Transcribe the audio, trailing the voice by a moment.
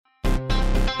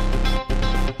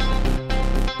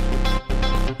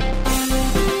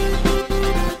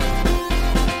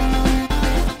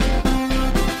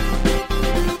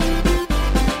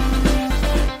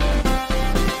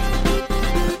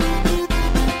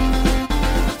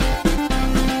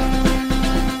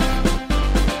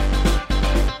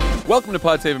Welcome to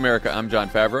Pod Save America. I'm John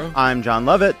Favreau. I'm John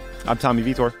Lovett. I'm Tommy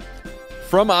Vitor.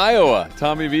 From Iowa,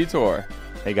 Tommy Vitor.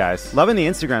 Hey, guys. Loving the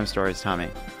Instagram stories, Tommy.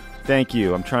 Thank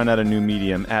you. I'm trying out a new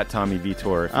medium, at Tommy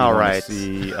Vitor. If you All want right. to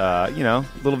see,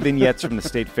 little vignettes from the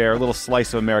State Fair, a little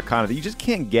slice of Americana that you just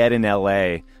can't get in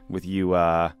L.A. with you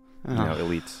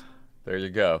elites. There you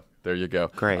go. There you go.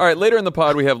 Great. All right, later in the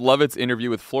pod, we have Lovett's interview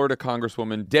with Florida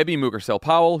Congresswoman Debbie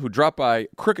Mukersel-Powell, who dropped by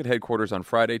Crooked headquarters on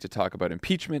Friday to talk about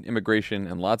impeachment, immigration,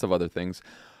 and lots of other things.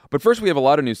 But first, we have a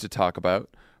lot of news to talk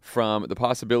about, from the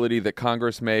possibility that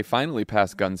Congress may finally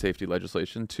pass gun safety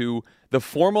legislation to the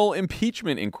formal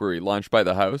impeachment inquiry launched by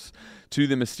the House to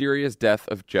the mysterious death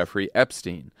of Jeffrey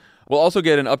Epstein. We'll also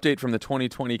get an update from the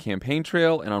 2020 campaign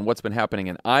trail and on what's been happening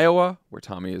in Iowa, where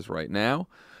Tommy is right now.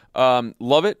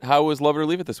 Love It. How was Love It or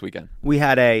Leave It this weekend? We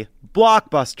had a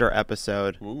blockbuster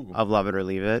episode of Love It or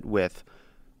Leave It with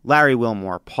Larry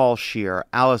Wilmore, Paul Scheer,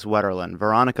 Alice Wetterland,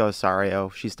 Veronica Osario.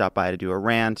 She stopped by to do a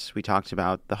rant. We talked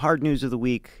about the hard news of the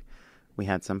week. We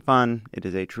had some fun. It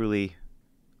is a truly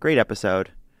great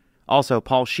episode. Also,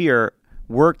 Paul Scheer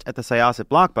worked at the Syosset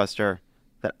Blockbuster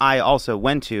that I also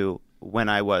went to when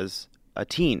I was a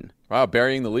teen. Wow,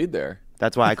 burying the lead there.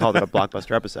 That's why I called it a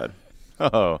blockbuster episode.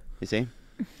 Oh. You see?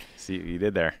 See what you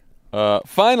did there.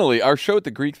 Finally, our show at the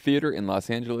Greek Theater in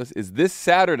Los Angeles is this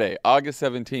Saturday, August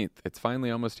 17th. It's finally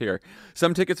almost here.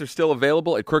 Some tickets are still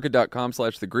available at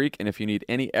crooked.com/thegreek, and if you need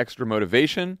any extra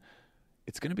motivation,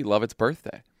 it's going to be Lovett's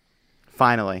birthday.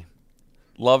 Finally.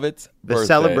 Lovett's birthday. The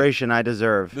celebration I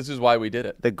deserve. This is why we did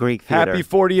it. The Greek Theater. Happy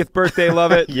 40th birthday,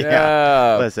 love it.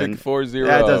 Yeah. Listen. Big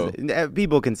 40.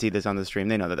 People can see this on the stream.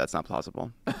 They know that that's not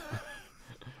plausible.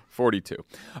 42.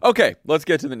 Okay, let's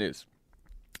get to the news.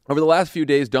 Over the last few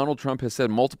days, Donald Trump has said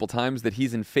multiple times that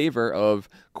he's in favor of,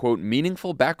 quote,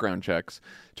 meaningful background checks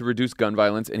to reduce gun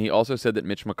violence, and he also said that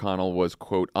Mitch McConnell was,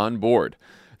 quote, on board.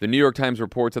 The New York Times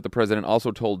reports that the president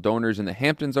also told donors in the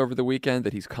Hamptons over the weekend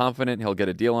that he's confident he'll get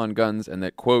a deal on guns and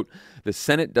that, quote, the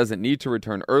Senate doesn't need to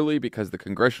return early because the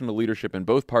congressional leadership in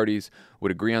both parties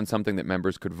would agree on something that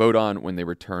members could vote on when they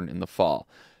return in the fall.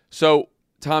 So,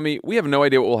 Tommy, we have no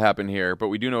idea what will happen here, but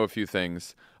we do know a few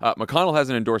things. McConnell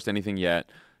hasn't endorsed anything yet.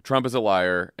 Trump is a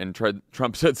liar, and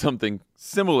Trump said something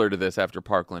similar to this after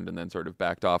Parkland and then sort of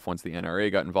backed off once the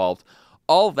NRA got involved.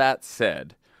 All that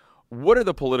said, what are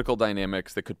the political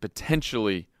dynamics that could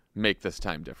potentially make this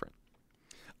time different?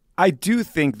 I do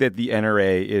think that the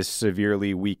NRA is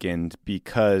severely weakened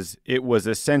because it was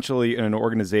essentially an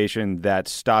organization that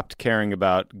stopped caring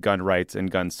about gun rights and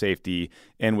gun safety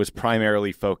and was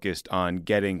primarily focused on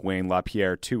getting Wayne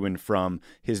LaPierre to and from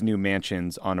his new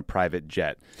mansions on a private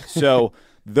jet. So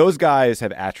those guys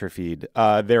have atrophied.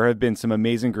 There have been some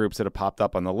amazing groups that have popped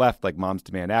up on the left, like Moms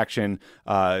Demand Action.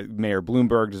 Mayor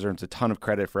Bloomberg deserves a ton of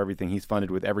credit for everything he's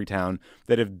funded with Everytown,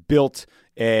 that have built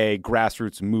a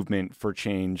grassroots movement for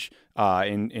change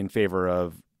in favor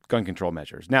of gun control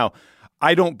measures. Now,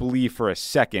 I don't believe for a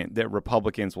second that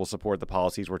Republicans will support the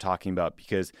policies we're talking about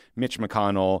because Mitch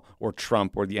McConnell or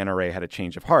Trump or the NRA had a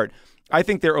change of heart. I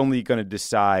think they're only going to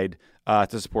decide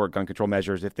to support gun control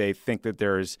measures if they think that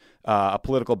there's a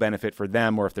political benefit for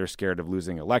them or if they're scared of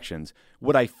losing elections.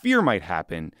 What I fear might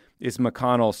happen is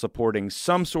McConnell supporting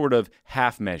some sort of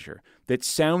half measure that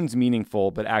sounds meaningful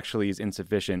but actually is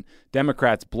insufficient.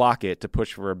 Democrats block it to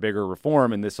push for a bigger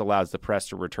reform, and this allows the press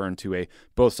to return to a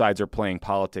both sides are playing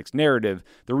politics narrative.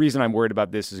 The reason I'm worried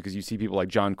about this is because you see people like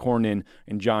John Cornyn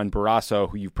and John Barrasso,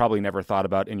 who you've probably never thought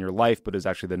about in your life, but is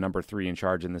actually the number 3 in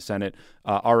charge in the Senate,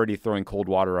 already throwing cold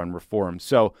water on reform.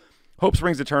 So hope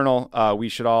springs eternal. We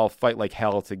should all fight like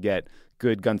hell to get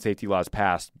good gun safety laws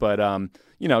passed. But,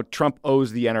 Trump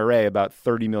owes the NRA about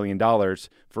 $30 million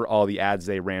for all the ads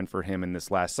they ran for him in this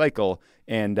last cycle.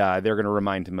 And they're going to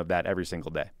remind him of that every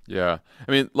single day. Yeah.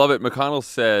 I mean, love it. McConnell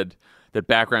said that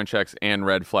background checks and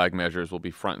red flag measures will be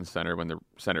front and center when the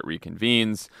Senate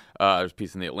reconvenes. There's a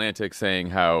piece in The Atlantic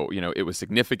saying how, it was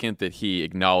significant that he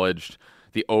acknowledged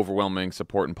the overwhelming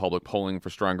support in public polling for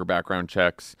stronger background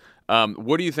checks.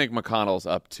 What do you think McConnell's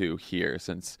up to here,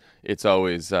 since it's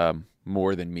always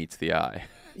more than meets the eye?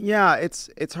 Yeah,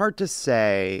 it's hard to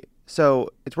say. So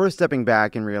it's worth stepping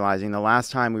back and realizing the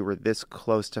last time we were this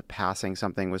close to passing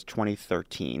something was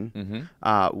 2013,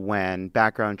 when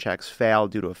background checks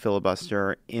failed due to a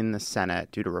filibuster in the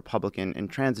Senate due to Republican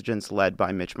intransigence led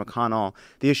by Mitch McConnell.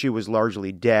 The issue was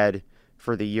largely dead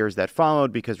for the years that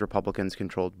followed because Republicans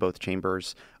controlled both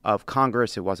chambers of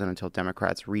Congress. It wasn't until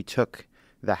Democrats retook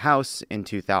the House in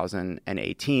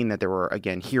 2018 that there were,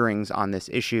 again, hearings on this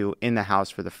issue in the House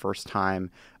for the first time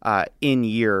in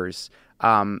years.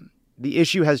 The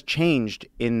issue has changed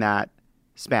in that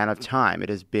span of time. It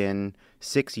has been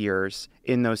 6 years.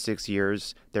 In those 6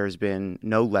 years, there's been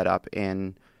no let-up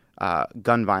in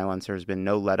gun violence. There's been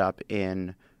no let-up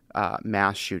in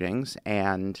mass shootings.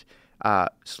 And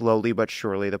slowly but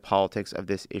surely, the politics of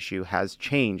this issue has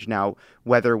changed. Now,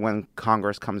 whether when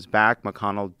Congress comes back,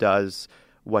 McConnell does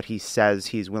what he says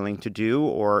he's willing to do,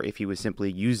 or if he was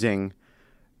simply using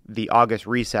the August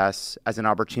recess as an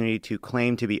opportunity to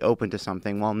claim to be open to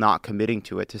something while not committing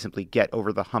to it, to simply get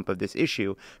over the hump of this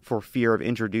issue for fear of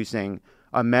introducing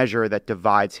a measure that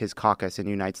divides his caucus and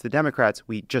unites the Democrats,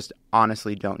 we just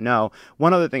honestly don't know.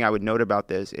 One other thing I would note about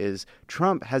this is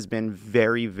Trump has been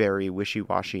very, very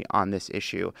wishy-washy on this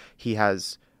issue. He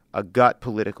has a gut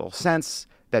political sense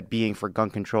that being for gun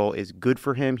control is good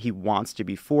for him. He wants to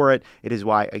be for it. It is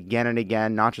why, again and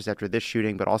again, not just after this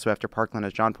shooting, but also after Parkland,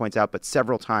 as John points out, but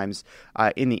several times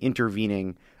in the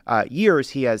intervening years,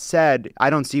 he has said, I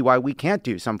don't see why we can't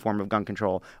do some form of gun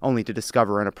control, only to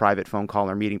discover in a private phone call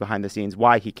or meeting behind the scenes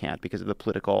why he can't, because of the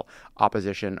political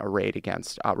opposition arrayed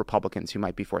against Republicans who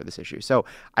might be for this issue. So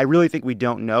I really think we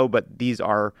don't know, but these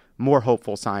are more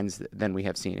hopeful signs than we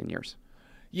have seen in years.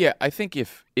 Yeah, I think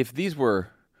if these were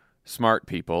smart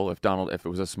people, if it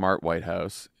was a smart White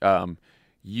House,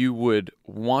 you would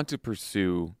want to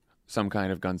pursue some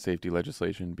kind of gun safety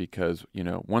legislation because,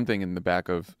 one thing in the back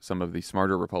of some of the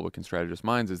smarter Republican strategists'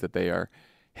 minds is that they are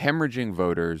hemorrhaging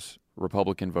voters,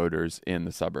 Republican voters in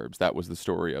the suburbs. That was the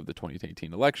story of the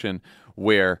 2018 election,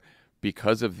 where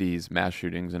because of these mass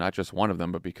shootings, and not just one of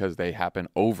them, but because they happen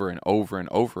over and over and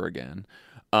over again,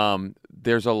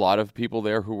 there's a lot of people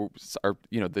there who are,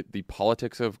 the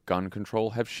politics of gun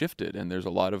control have shifted, and there's a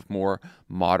lot of more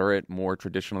moderate, more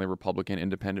traditionally Republican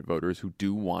independent voters who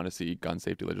do want to see gun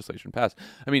safety legislation passed.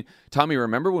 I mean, Tommy,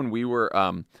 remember when we were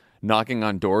knocking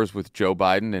on doors with Joe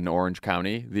Biden in Orange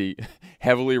County, the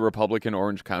heavily Republican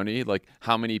Orange County? Like,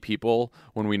 how many people,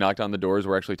 when we knocked on the doors,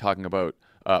 were actually talking about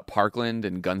Parkland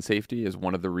and gun safety as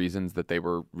one of the reasons that they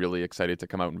were really excited to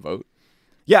come out and vote?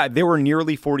 Yeah, there were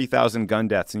nearly 40,000 gun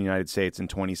deaths in the United States in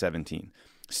 2017.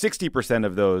 60%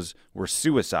 of those were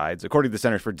suicides, according to the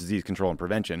Centers for Disease Control and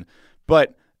Prevention.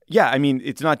 But yeah, I mean,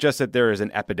 it's not just that there is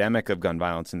an epidemic of gun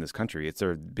violence in this country. There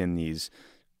have been these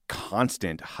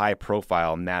constant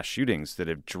high-profile mass shootings that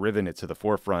have driven it to the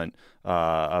forefront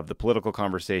of the political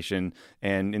conversation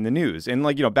and in the news. And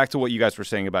back to what you guys were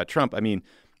saying about Trump, I mean,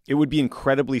 it would be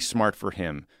incredibly smart for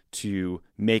him to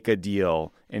make a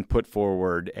deal and put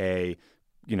forward a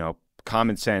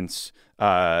common sense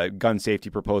gun safety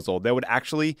proposal that would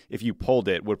actually, if you polled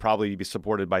it, would probably be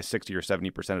supported by 60 or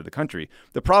 70% of the country.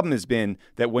 The problem has been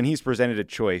that when he's presented a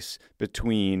choice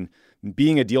between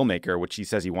being a deal maker, which he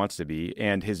says he wants to be,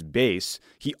 and his base,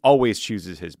 he always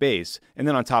chooses his base. And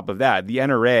then on top of that, the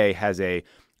NRA has a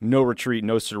no retreat,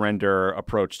 no surrender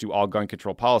approach to all gun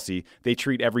control policy. They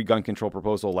treat every gun control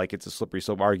proposal like it's a slippery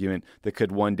slope argument that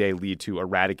could one day lead to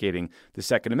eradicating the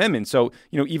Second Amendment. So,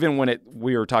 even when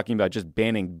we were talking about just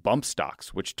banning bump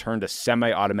stocks, which turned a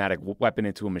semi-automatic weapon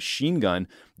into a machine gun,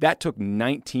 that took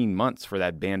 19 months for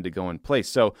that ban to go in place.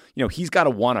 So, he's got to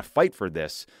want to fight for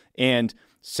this. And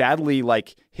sadly,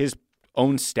 his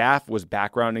own staff was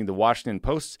backgrounding the Washington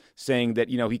Post, saying that,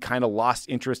 he kind of lost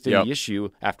interest in the issue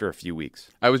after a few weeks.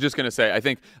 I was just going to say, I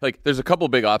think there's a couple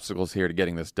big obstacles here to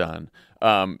getting this done.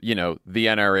 The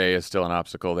NRA is still an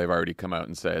obstacle. They've already come out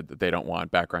and said that they don't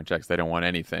want background checks. They don't want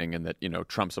anything. And that,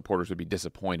 Trump supporters would be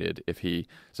disappointed if he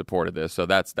supported this. So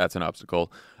that's an obstacle.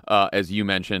 As you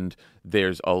mentioned,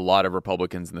 there's a lot of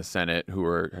Republicans in the Senate who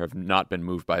have not been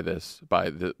moved by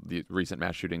the recent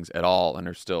mass shootings at all, and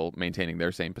are still maintaining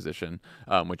their same position,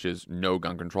 which is no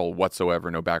gun control whatsoever,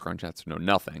 no background checks, no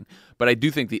nothing. But I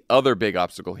do think the other big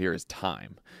obstacle here is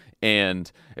time.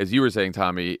 And as you were saying,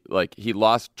 Tommy,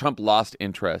 Trump lost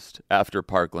interest after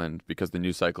Parkland because the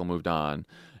news cycle moved on.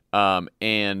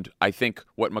 And I think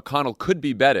what McConnell could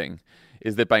be betting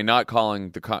is that by not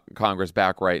calling the Congress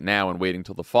back right now and waiting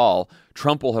till the fall,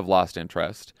 Trump will have lost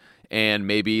interest, and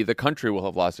maybe the country will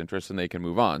have lost interest and they can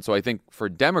move on. So I think for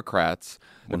Democrats,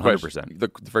 100%.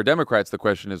 The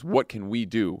question is, what can we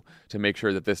do to make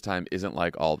sure that this time isn't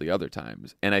like all the other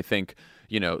times? And I think,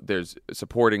 there's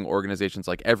supporting organizations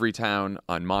like Everytown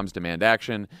on Moms Demand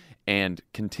Action and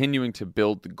continuing to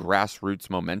build the grassroots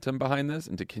momentum behind this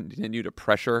and to continue to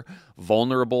pressure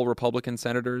vulnerable Republican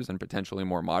senators and potentially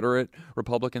more moderate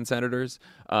Republican senators.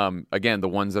 Again, the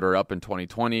ones that are up in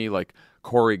 2020, like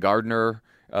Cory Gardner,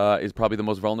 is probably the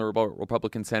most vulnerable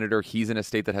Republican senator. He's in a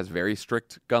state that has very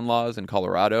strict gun laws in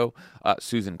Colorado.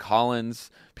 Susan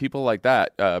Collins, people like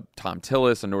that. Tom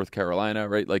Tillis in North Carolina,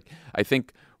 right? Like, I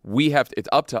think it's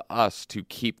up to us to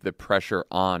keep the pressure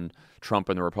on Trump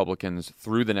and the Republicans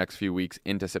through the next few weeks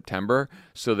into September,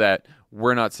 so that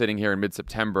we're not sitting here in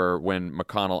mid-September when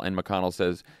McConnell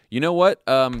says, you know what,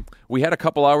 we had a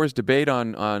couple hours debate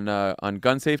on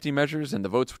gun safety measures and the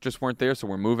votes just weren't there, so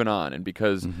we're moving on. And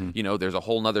because there's a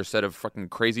whole nother set of fucking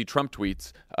crazy Trump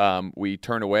tweets, we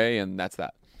turn away, and that's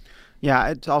that. Yeah,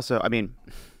 it's also, I mean,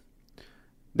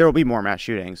 there will be more mass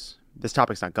shootings. This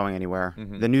topic's not going anywhere.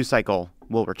 The news cycle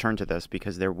will return to this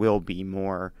because there will be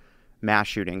more mass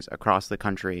shootings across the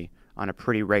country on a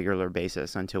pretty regular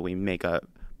basis until we make a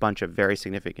bunch of very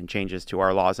significant changes to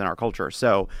our laws and our culture.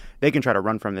 So they can try to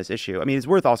run from this issue. I mean, it's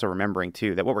worth also remembering,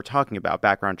 too, that what we're talking about,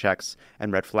 background checks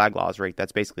and red flag laws, right,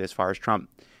 that's basically as far as Trump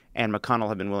and McConnell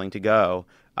have been willing to go,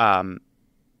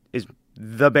 is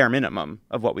the bare minimum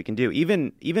of what we can do.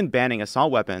 Even banning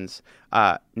assault weapons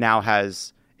now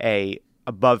has a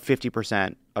above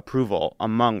 50% approval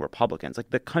among Republicans.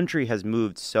 Like, the country has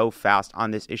moved so fast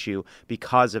on this issue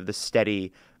because of the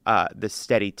steady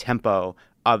tempo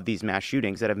of these mass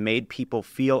shootings that have made people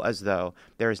feel as though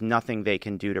there is nothing they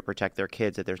can do to protect their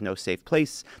kids, that there's no safe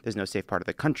place, there's no safe part of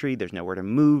the country, there's nowhere to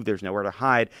move, there's nowhere to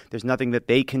hide, there's nothing that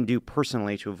they can do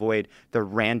personally to avoid the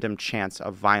random chance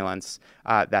of violence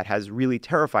that has really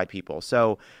terrified people.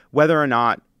 So whether or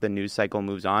not the news cycle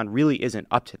moves on really isn't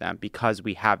up to them because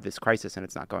we have this crisis and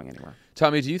it's not going anywhere.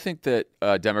 Tommy, do you think that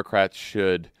Democrats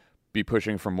should be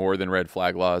pushing for more than red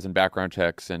flag laws and background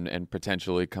checks and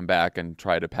potentially come back and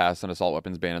try to pass an assault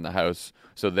weapons ban in the House,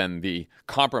 so then the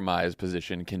compromise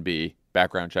position can be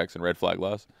background checks and red flag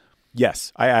laws?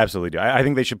 Yes, I absolutely do. I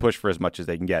think they should push for as much as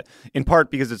they can get, in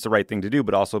part because it's the right thing to do,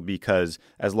 but also because,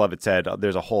 as Lovett said,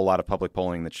 there's a whole lot of public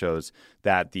polling that shows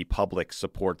that the public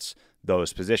supports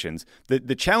those positions.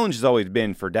 The challenge has always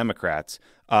been for Democrats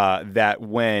that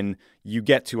when you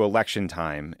get to election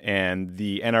time and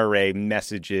the NRA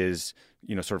messages,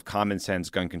 sort of common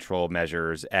sense gun control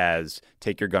measures as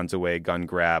take your guns away, gun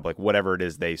grab, like whatever it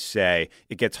is they say,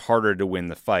 it gets harder to win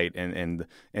the fight. And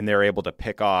they're able to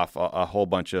pick off a whole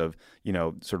bunch of,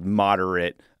 sort of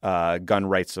moderate gun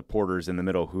rights supporters in the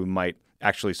middle who might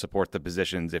actually support the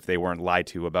positions if they weren't lied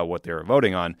to about what they were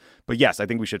voting on. But yes, I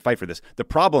think we should fight for this. The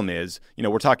problem is,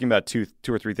 we're talking about two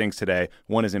or three things today.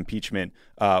 One is impeachment.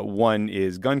 One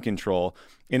is gun control.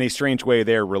 In a strange way,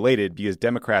 they're related because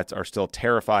Democrats are still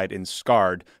terrified and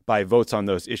scarred by votes on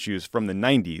those issues from the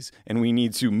 90s. And we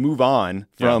need to move on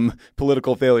from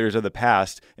political failures of the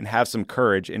past and have some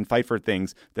courage and fight for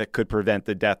things that could prevent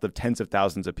the death of tens of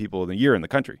thousands of people in a year in the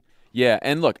country. Yeah.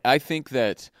 And look, I think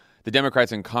that the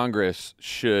Democrats in Congress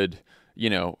should,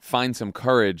 find some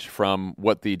courage from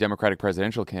what the Democratic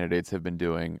presidential candidates have been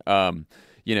doing.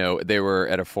 They were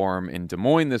at a forum in Des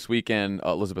Moines this weekend.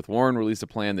 Elizabeth Warren released a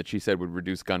plan that she said would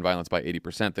reduce gun violence by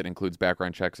 80%. That includes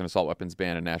background checks, an assault weapons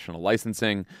ban, and national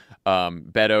licensing.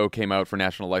 Beto came out for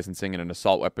national licensing and an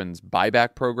assault weapons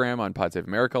buyback program on Pod Save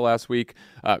America last week.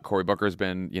 Cory Booker's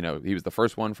been, he was the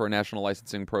first one for a national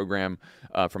licensing program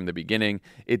from the beginning.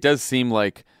 It does seem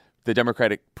like the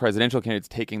Democratic presidential candidates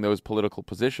taking those political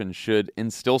positions should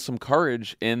instill some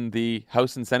courage in the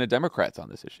House and Senate Democrats on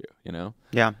this issue,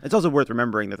 Yeah. It's also worth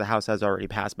remembering that the House has already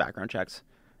passed background checks,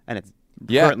 and it's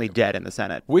currently dead in the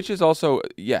Senate. Which is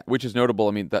notable.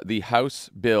 I mean, the House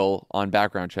bill on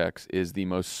background checks is the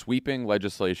most sweeping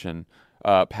legislation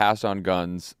passed on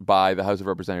guns by the House of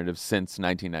Representatives since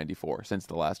 1994, since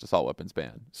the last assault weapons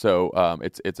ban. So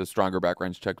it's a stronger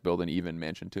background check bill than even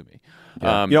Manchin to me.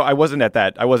 Yeah. I wasn't at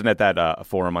that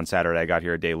forum on Saturday. I got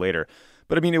here a day later.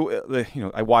 But I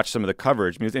mean, I watched some of the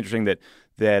coverage. I mean, it was interesting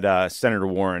that Senator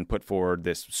Warren put forward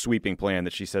this sweeping plan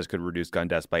that she says could reduce gun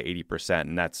deaths by 80%,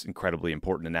 and that's incredibly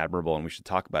important and admirable, and we should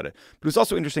talk about it. But it was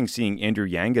also interesting seeing Andrew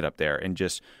Yang get up there and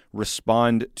just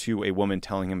respond to a woman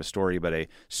telling him a story about a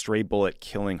stray bullet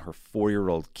killing her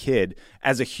 4-year-old kid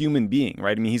as a human being,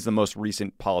 right? I mean, he's the most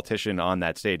recent politician on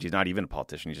that stage. He's not even a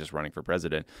politician. He's just running for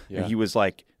president. Yeah. And he was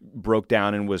broke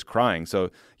down and was crying.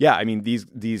 So, yeah, I mean,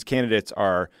 these candidates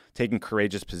are taking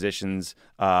courageous positions.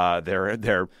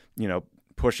 They're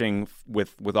pushing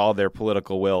with all their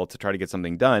political will to try to get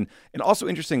something done. And also,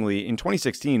 interestingly, in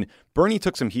 2016, Bernie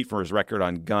took some heat for his record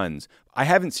on guns. I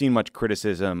haven't seen much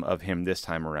criticism of him this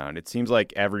time around. It seems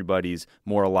like everybody's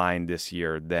more aligned this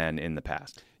year than in the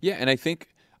past. Yeah, and I think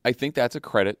I think that's a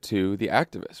credit to the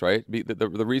activists, right?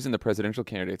 The reason the presidential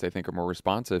candidates I think are more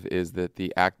responsive is that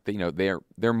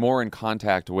they're more in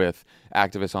contact with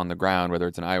activists on the ground, whether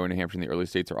it's in Iowa, New Hampshire, in the early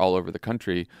states, or all over the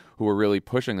country, who are really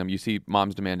pushing them. You see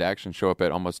Moms Demand Action show up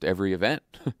at almost every event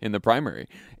in the primary,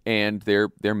 and they're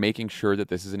making sure that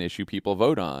this is an issue people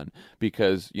vote on,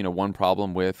 because one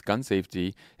problem with gun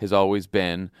safety has always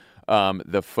been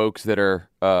the folks that are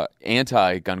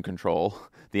anti-gun control,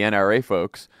 the NRA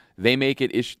folks. They make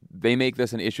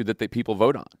this an issue that people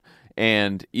vote on.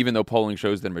 And even though polling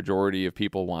shows the majority of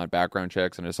people want background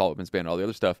checks and assault weapons ban and all the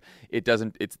other stuff,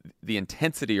 it's the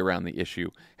intensity around the issue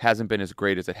hasn't been as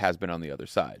great as it has been on the other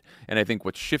side. And I think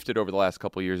what's shifted over the last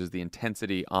couple of years is the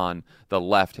intensity on the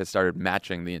left has started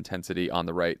matching the intensity on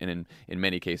the right, and in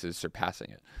many cases surpassing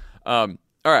it. All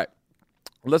right,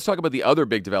 let's talk about the other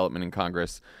big development in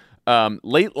Congress.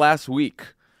 Late last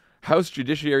week, House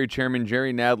Judiciary Chairman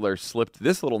Jerry Nadler slipped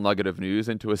this little nugget of news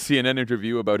into a CNN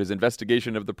interview about his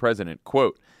investigation of the president.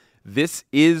 Quote, "This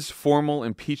is formal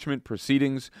impeachment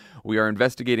proceedings. We are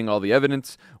investigating all the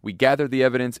evidence. We gather the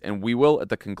evidence, and we will, at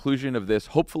the conclusion of this,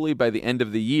 hopefully by the end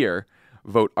of the year,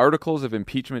 vote articles of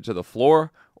impeachment to the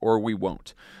floor, or we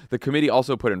won't." The committee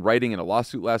also put in writing in a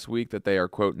lawsuit last week that they are,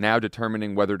 quote, "now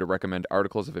determining whether to recommend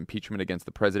articles of impeachment against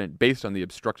the president based on the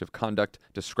obstructive conduct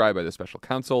described by the special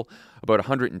counsel." About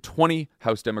 120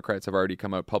 House Democrats have already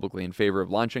come out publicly in favor of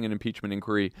launching an impeachment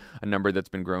inquiry, a number that's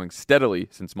been growing steadily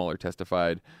since Mueller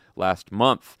testified last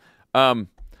month.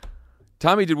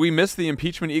 Tommy, did we miss the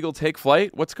impeachment eagle take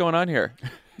flight? What's going on here?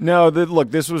 No,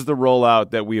 look, this was the rollout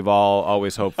that we've all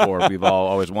always hoped for. We've all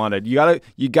always wanted. You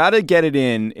gotta get it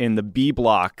in the B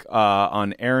block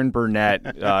on Aaron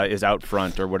Burnett is out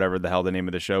front, or whatever the hell the name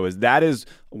of the show is. That is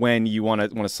when you want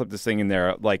to slip this thing in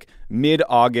there, like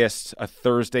mid-August, a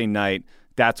Thursday night.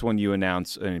 That's when you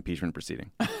announce an impeachment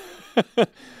proceeding.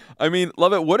 I mean,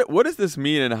 love it. What does this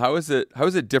mean, and how is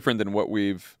it different than what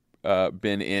we've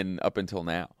been in up until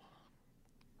now?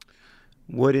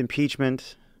 Would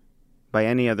impeachment, by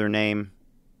any other name,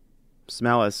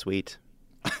 smell as sweet?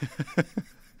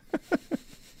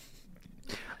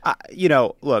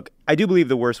 Look, I do believe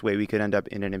the worst way we could end up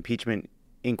in an impeachment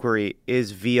inquiry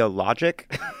is via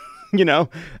logic,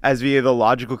 as via the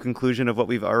logical conclusion of what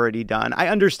we've already done. I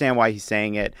understand why he's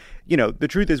saying it. The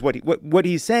truth is what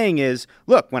he's saying is,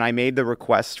 look, when I made the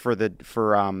request for the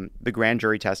grand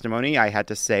jury testimony, I had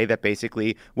to say that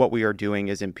basically what we are doing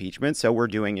is impeachment. So we're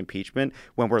doing impeachment.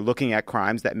 When we're looking at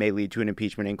crimes that may lead to an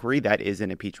impeachment inquiry, that is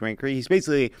an impeachment inquiry. He's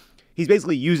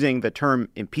basically using the term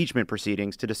impeachment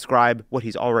proceedings to describe what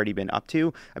he's already been up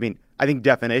to. I mean, I think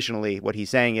definitionally what he's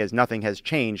saying is nothing has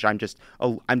changed. I'm just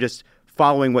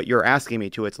following what you're asking me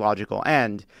to its logical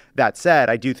end. That said,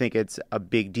 I do think it's a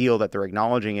big deal that they're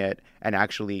acknowledging it and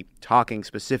actually talking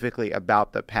specifically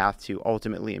about the path to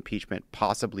ultimately impeachment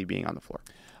possibly being on the floor.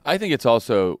 I think it's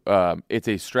also it's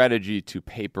a strategy to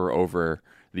paper over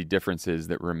the differences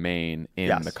that remain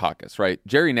in the caucus, right?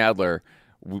 Jerry Nadler,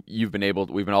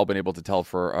 we've all been able to tell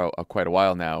for quite a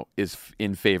while now, is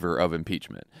in favor of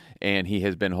impeachment, and he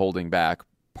has been holding back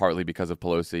partly because of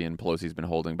Pelosi, and Pelosi's been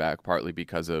holding back partly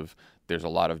because of there's a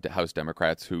lot of House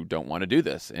Democrats who don't want to do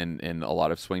this in a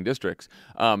lot of swing districts.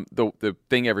 The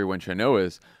thing everyone should know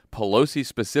is Pelosi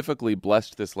specifically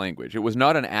blessed this language. It was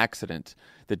not an accident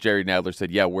that Jerry Nadler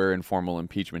said, yeah, we're in formal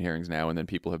impeachment hearings now, and then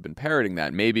people have been parroting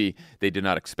that. Maybe they did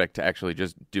not expect to actually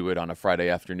just do it on a Friday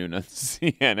afternoon on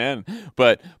CNN,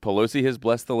 but Pelosi has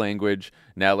blessed the language,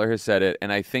 Nadler has said it,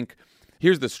 and I think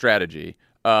here's the strategy.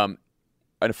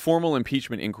 A formal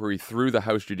impeachment inquiry through the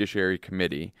House Judiciary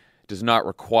Committee does not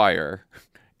require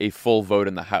a full vote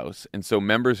in the House. And so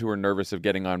members who are nervous of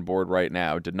getting on board right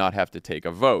now did not have to take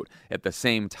a vote. At the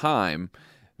same time,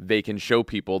 they can show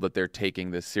people that they're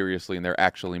taking this seriously and they're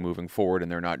actually moving forward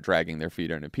and they're not dragging their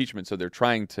feet on impeachment. So they're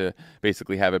trying to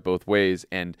basically have it both ways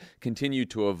and continue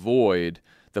to avoid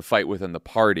the fight within the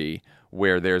party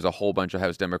where there's a whole bunch of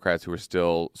House Democrats who are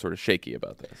still sort of shaky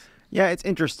about this. Yeah, it's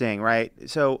interesting, right?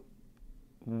 So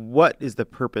what is the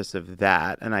purpose of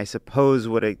that? And I suppose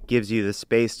what it gives you the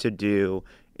space to do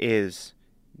is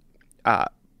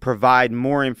provide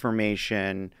more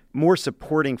information, more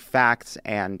supporting facts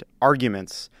and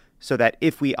arguments so that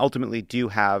if we ultimately do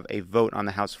have a vote on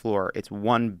the House floor, it's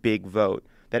one big vote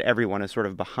that everyone is sort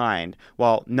of behind,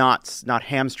 while not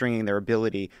hamstringing their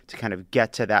ability to kind of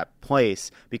get to that place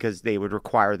because they would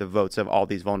require the votes of all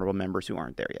these vulnerable members who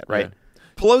aren't there yet, right? Yeah.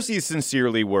 Pelosi is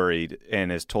sincerely worried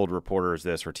and has told reporters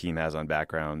this, her team has on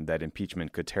background, that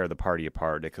impeachment could tear the party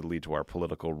apart. It could lead to our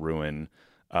political ruin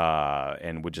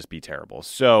and would just be terrible.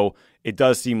 So it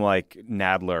does seem like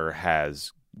Nadler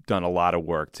has done a lot of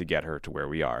work to get her to where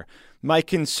we are. My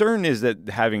concern is that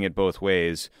having it both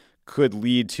ways could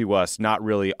lead to us not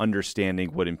really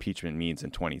understanding what impeachment means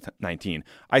in 2019.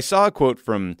 I saw a quote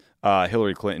from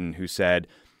Hillary Clinton who said,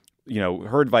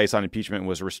 her advice on impeachment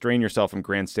was restrain yourself from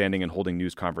grandstanding and holding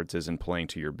news conferences and playing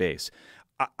to your base.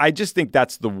 I just think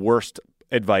that's the worst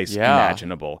advice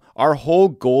imaginable. Our whole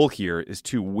goal here is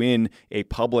to win a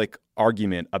public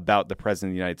argument about the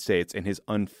president of the United States and his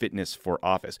unfitness for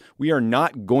office. We are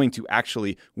not going to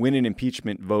actually win an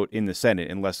impeachment vote in the Senate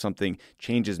unless something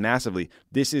changes massively.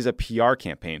 This is a PR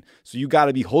campaign. So you got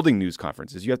to be holding news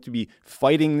conferences. You have to be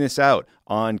fighting this out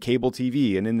on cable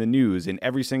TV and in the news and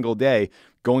every single day,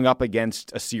 going up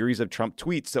against a series of Trump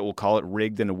tweets that will call it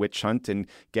rigged and a witch hunt and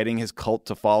getting his cult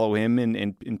to follow him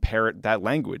and parrot that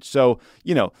language. So,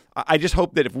 I just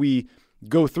hope that if we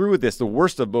go through with this, the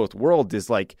worst of both worlds is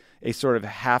like a sort of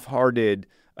half-hearted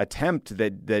attempt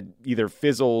that either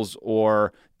fizzles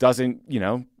or doesn't,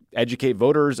 educate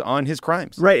voters on his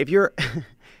crimes. Right. If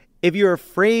you're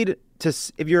afraid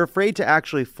to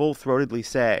actually full-throatedly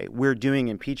say we're doing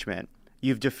impeachment,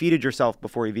 you've defeated yourself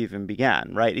before you've even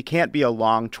began, right? It can't be a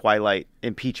long twilight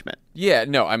impeachment. Yeah,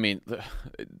 no, I mean,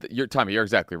 Tommy, you're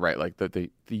exactly right. Like the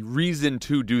reason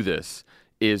to do this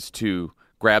is to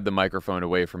grab the microphone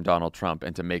away from Donald Trump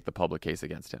and to make the public case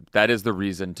against him. That is the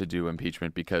reason to do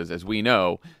impeachment because, as we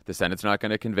know, the Senate's not going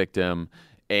to convict him.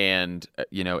 And,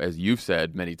 as you've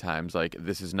said many times, like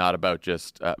this is not about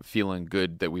just feeling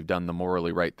good that we've done the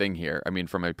morally right thing here. I mean,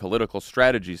 from a political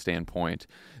strategy standpoint,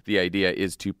 the idea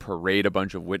is to parade a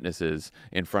bunch of witnesses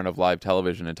in front of live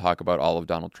television and talk about all of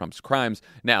Donald Trump's crimes.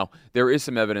 Now, there is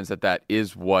some evidence that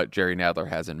is what Jerry Nadler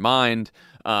has in mind.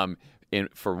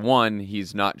 For one,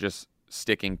 he's not just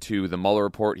sticking to the Mueller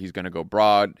report. He's going to go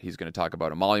broad. He's going to talk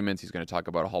about emoluments. He's going to talk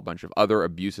about a whole bunch of other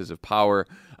abuses of power.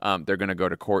 They're going to go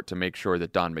to court to make sure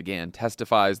that Don McGahn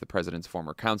testifies, the president's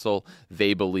former counsel.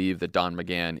 They believe that Don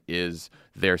McGahn is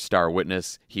their star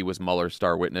witness. He was Mueller's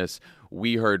star witness.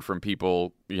 We heard from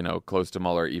people, close to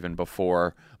Mueller even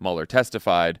before Mueller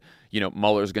testified,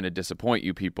 Mueller's going to disappoint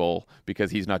you people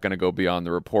because he's not going to go beyond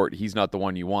the report. He's not the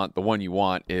one you want. The one you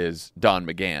want is Don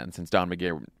McGahn, since Don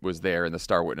McGahn was there and the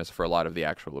star witness for a lot of the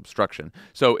actual obstruction.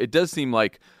 So it does seem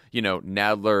like,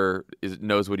 Nadler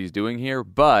knows what he's doing here.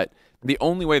 But the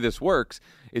only way this works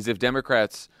is if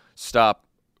Democrats stop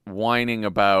whining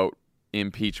about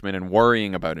impeachment and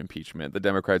worrying about impeachment, the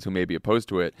Democrats who may be opposed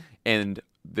to it, and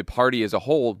the party as a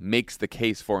whole makes the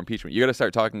case for impeachment. You got to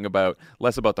start talking about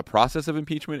less about the process of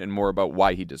impeachment and more about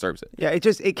why he deserves it. Yeah,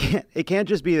 it can't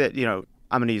just be that,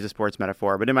 I'm going to use a sports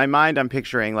metaphor, but in my mind, I'm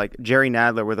picturing like Jerry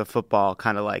Nadler with a football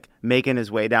kind of like making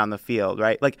his way down the field,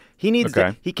 right? Like he needs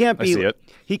to, he can't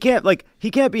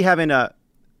be having to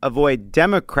avoid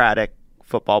Democratic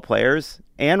football players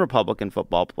and Republican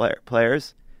football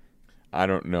players. I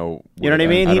don't know. You know what I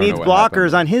mean? He needs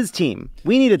blockers on his team.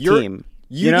 We need a team.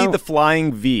 You need the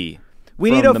flying V.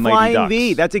 We need a flying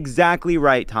V. That's exactly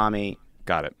right, Tommy.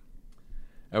 Got it.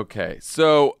 Okay,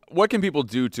 so what can people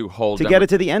do to hold... get it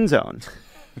to the end zone.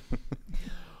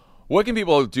 What can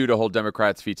people do to hold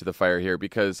Democrats' feet to the fire here?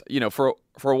 Because, for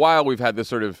a while we've had this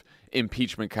sort of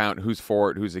impeachment count, who's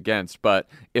for it, who's against. But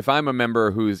if I'm a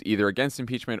member who's either against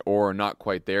impeachment or not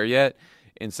quite there yet,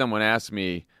 and someone asks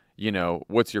me,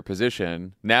 what's your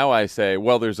position? Now I say,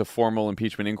 well, there's a formal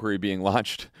impeachment inquiry being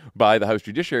launched by the House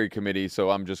Judiciary Committee, so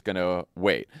I'm just going to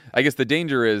wait. I guess the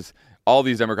danger is all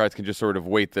these Democrats can just sort of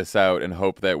wait this out and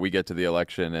hope that we get to the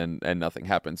election and nothing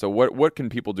happens. So what can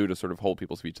people do to sort of hold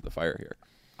people's feet to the fire here?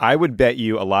 I would bet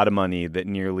you a lot of money that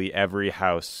nearly every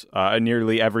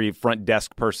front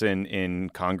desk person in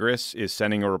Congress is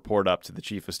sending a report up to the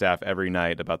chief of staff every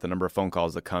night about the number of phone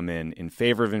calls that come in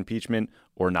favor of impeachment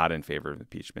or not in favor of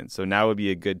impeachment. So now would be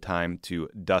a good time to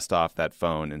dust off that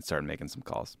phone and start making some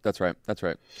calls. That's right.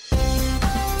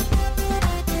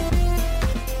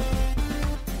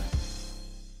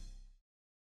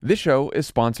 This show is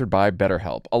sponsored by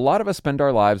BetterHelp. A lot of us spend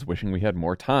our lives wishing we had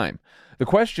more time. The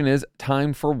question is,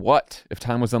 time for what? If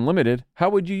time was unlimited, how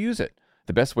would you use it?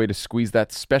 The best way to squeeze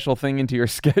that special thing into your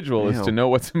schedule is to know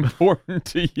what's important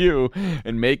to you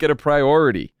and make it a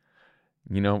priority.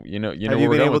 Have you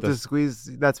been able to squeeze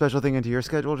that special thing into your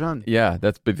schedule, John? Yeah,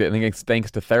 I think it's thanks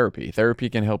to therapy. Therapy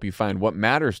can help you find what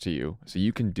matters to you so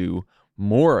you can do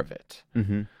more of it.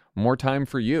 Mm-hmm. More time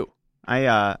for you.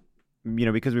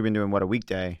 Because we've been doing What a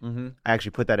Weekday, I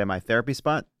actually put that in my therapy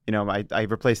spot. I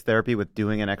replaced therapy with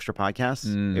doing an extra podcast.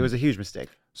 It was a huge mistake.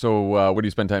 So what do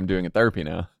you spend time doing at therapy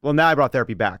now? Well, now I brought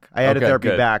therapy back. I added therapy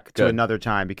back to another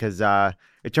time because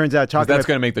it turns out that's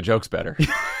going to make the jokes better.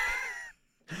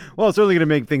 Well, it's certainly going to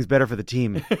make things better for the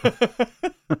team.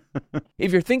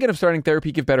 If you're thinking of starting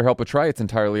therapy, give BetterHelp a try. It's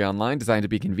entirely online, designed to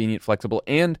be convenient, flexible,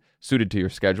 and suited to your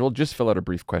schedule. Just fill out a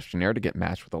brief questionnaire to get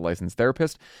matched with a licensed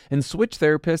therapist and switch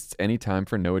therapists anytime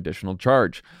for no additional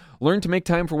charge. Learn to make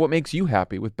time for what makes you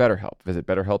happy with BetterHelp. Visit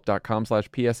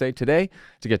BetterHelp.com/PSA today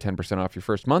to get 10% off your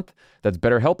first month. That's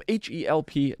BetterHelp,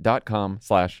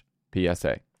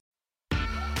 HELP.com/PSA.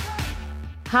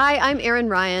 Hi, I'm Erin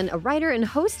Ryan, a writer and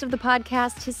host of the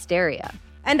podcast Hysteria.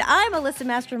 And I'm Alyssa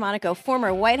Mastromonaco,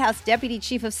 former White House Deputy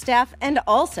Chief of Staff and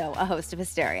also a host of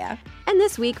Hysteria. And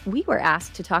this week, we were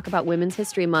asked to talk about Women's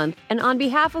History Month, and on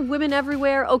behalf of women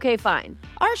everywhere, okay, fine.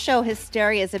 Our show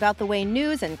Hysteria is about the way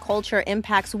news and culture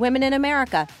impacts women in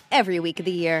America every week of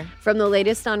the year. From the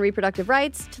latest on reproductive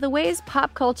rights to the ways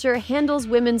pop culture handles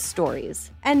women's stories.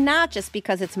 And not just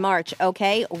because it's March,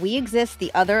 okay? We exist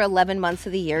the other 11 months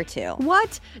of the year, too.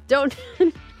 What? Don't...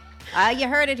 You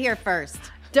heard it here first.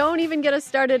 Don't even get us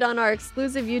started on our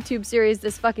exclusive YouTube series,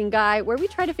 This Fucking Guy, where we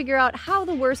try to figure out how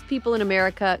the worst people in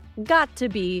America got to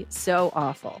be so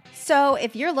awful. So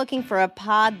if you're looking for a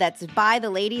pod that's by the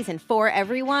ladies and for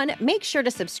everyone, make sure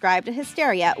to subscribe to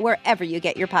Hysteria wherever you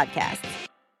get your podcasts.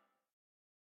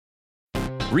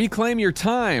 Reclaim your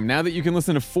time now that you can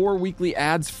listen to 4 weekly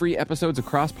ads-free episodes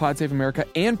across Pod Save America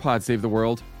and Pod Save the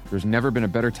World. There's never been a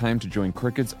better time to join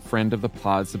Cricut's Friend of the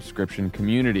Pod subscription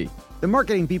community. The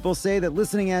marketing people say that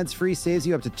listening ads-free saves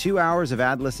you up to 2 hours of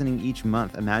ad listening each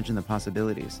month. Imagine the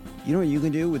possibilities. You know what you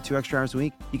can do with 2 extra hours a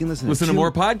week? You can listen to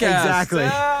more podcasts. Exactly.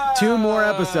 2 more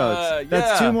episodes.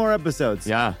 That's 2 more episodes.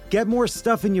 Yeah. Get more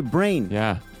stuff in your brain.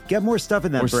 Yeah. Get more stuff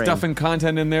in that brain. We're stuffing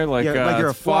content in there like you're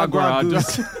a foie gras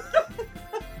goose.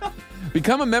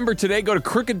 Become a member today. Go to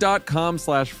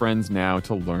Cricut.com/friends now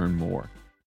to learn more.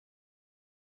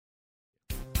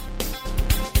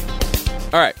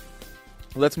 All right.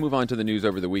 Let's move on to the news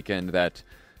over the weekend that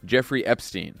Jeffrey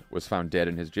Epstein was found dead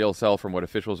in his jail cell from what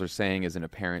officials are saying is an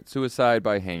apparent suicide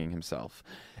by hanging himself.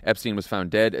 Epstein was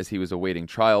found dead as he was awaiting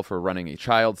trial for running a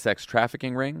child sex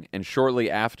trafficking ring, and shortly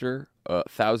after,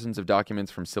 thousands of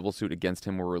documents from civil suit against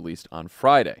him were released on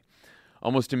Friday.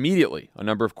 Almost immediately, a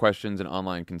number of questions and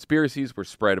online conspiracies were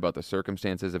spread about the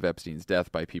circumstances of Epstein's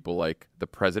death by people like the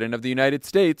President of the United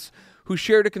States, who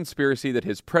shared a conspiracy that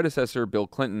his predecessor, Bill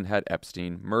Clinton, had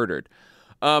Epstein murdered.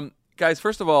 Guys,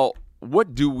 first of all,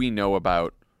 what do we know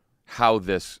about how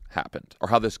this happened or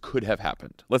how this could have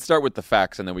happened? Let's start with the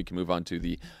facts, and then we can move on to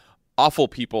the awful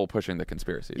people pushing the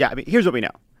conspiracy. Yeah, I mean, here's what we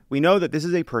know. We know that this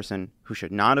is a person who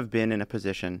should not have been in a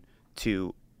position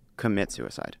to commit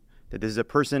suicide. That this is a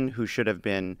person who should have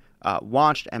been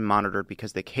watched and monitored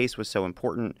because the case was so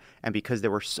important and because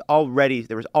there was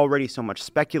already so much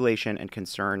speculation and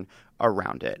concern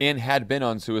around it. And had been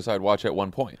on suicide watch at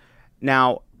one point.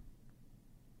 Now,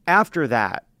 after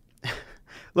that,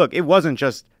 look, it wasn't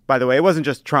just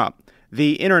Trump.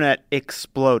 The internet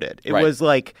exploded. It was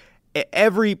like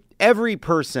every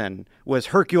person was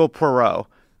Hercule Poirot.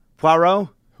 Poirot?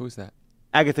 Who's that?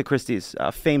 Agatha Christie's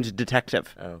famed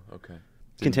detective. Oh, okay.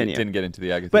 Continue. Didn't get into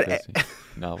the Agatha Christie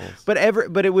novels. But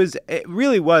it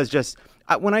really was just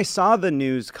when I saw the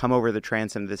news come over the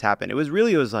transom that this happened, it was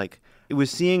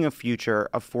seeing a future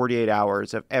of 48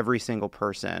 hours of every single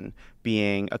person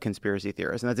being a conspiracy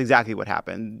theorist, and that's exactly what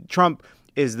happened. Trump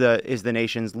is the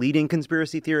nation's leading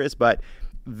conspiracy theorist, but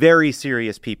very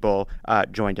serious people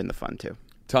joined in the fun too.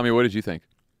 Tommy, what did you think?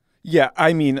 Yeah,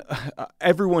 I mean,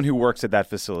 everyone who works at that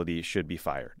facility should be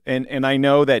fired. And I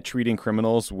know that treating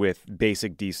criminals with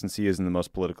basic decency isn't the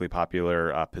most politically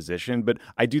popular position, but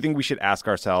I do think we should ask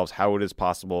ourselves how it is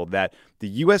possible that the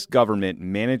U.S. government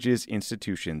manages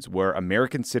institutions where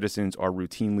American citizens are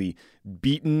routinely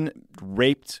beaten,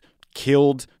 raped,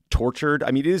 killed, tortured. I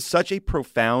mean, it is such a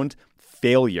profound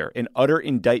failure, an utter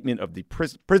indictment of the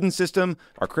prison system,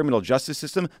 our criminal justice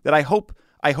system, that I hope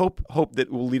that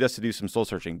will lead us to do some soul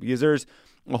searching, because there's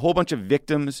a whole bunch of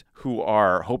victims who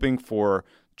are hoping for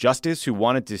justice, who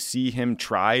wanted to see him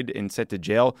tried and sent to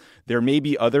jail. There may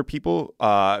be other people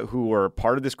who are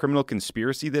part of this criminal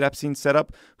conspiracy that Epstein set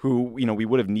up, who, we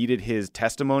would have needed his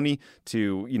testimony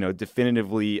to,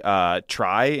 definitively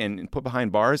try and put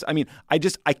behind bars. I mean, I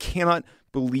cannot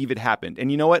believe it happened. And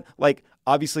you know what?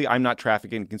 Obviously, I'm not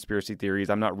trafficking conspiracy theories.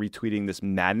 I'm not retweeting this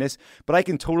madness, but I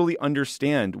can totally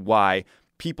understand why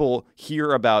people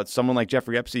hear about someone like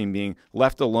Jeffrey Epstein being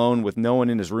left alone with no one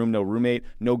in his room, no roommate,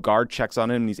 no guard checks on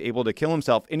him, and he's able to kill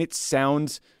himself. And it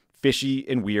sounds fishy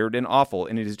and weird and awful,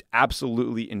 and it is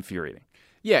absolutely infuriating.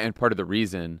 Yeah, and part of the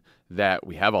reason that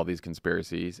we have all these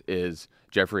conspiracies is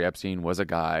Jeffrey Epstein was a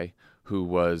guy who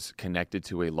was connected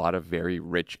to a lot of very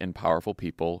rich and powerful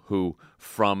people who,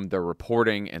 from the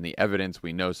reporting and the evidence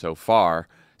we know so far,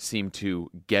 seem to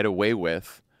get away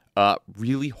with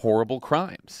really horrible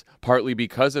crimes, partly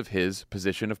because of his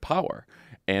position of power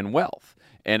and wealth.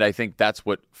 And I think that's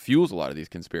what fuels a lot of these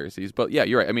conspiracies. But yeah,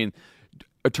 you're right. I mean,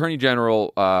 Attorney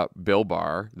General Bill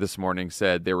Barr this morning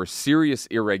said there were serious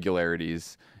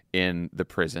irregularities in the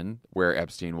prison where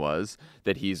Epstein was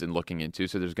that he's looking into.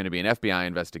 So there's going to be an FBI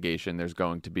investigation. There's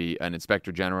going to be an Inspector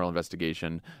General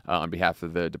investigation on behalf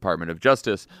of the Department of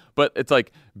Justice. But it's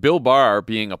like Bill Barr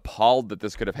being appalled that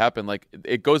this could have happened. Like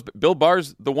Bill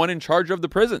Barr's the one in charge of the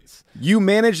prisons. You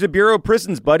manage the Bureau of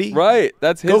Prisons, buddy. Right.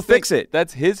 That's his Go fix it.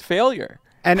 That's his failure.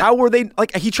 And how were they,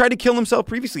 like, he tried to kill himself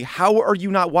previously. How are you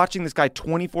not watching this guy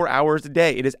 24 hours a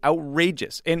day? It is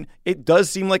outrageous. And it does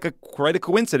seem like quite a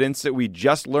coincidence that we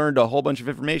just learned a whole bunch of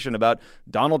information about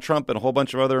Donald Trump and a whole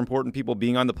bunch of other important people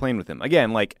being on the plane with him.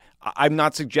 Again, like, I'm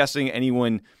not suggesting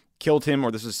anyone killed him or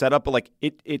this is set up, but like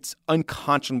it's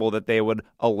unconscionable that they would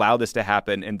allow this to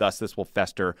happen, and thus this will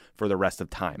fester for the rest of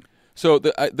time. So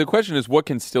the question is, what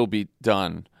can still be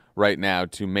done right now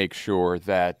to make sure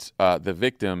that the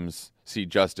victims see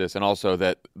justice, and also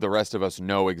that the rest of us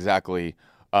know exactly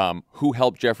who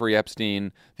helped Jeffrey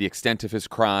Epstein, the extent of his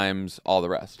crimes, all the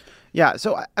rest? Yeah,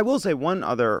 so I will say one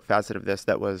other facet of this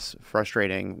that was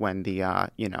frustrating when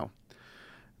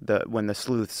when the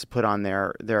sleuths put on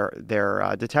their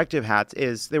detective hats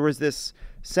is there was this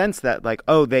sense that like,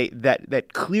 that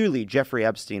clearly Jeffrey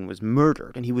Epstein was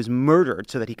murdered, and he was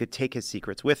murdered so that he could take his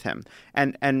secrets with him,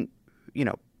 and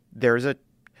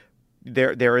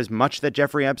there is much that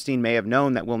Jeffrey Epstein may have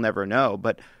known that we'll never know,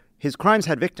 but his crimes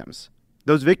had victims.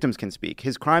 Those victims can speak.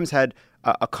 His crimes had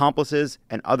accomplices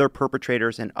and other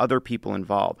perpetrators and other people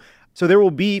involved. So there will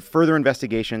be further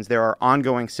investigations. There are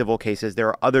ongoing civil cases. There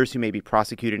are others who may be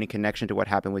prosecuted in connection to what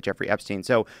happened with Jeffrey Epstein.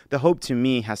 So the hope to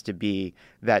me has to be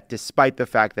that despite the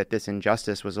fact that this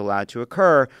injustice was allowed to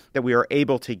occur, that we are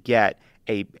able to get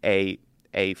a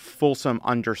fulsome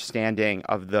understanding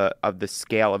of the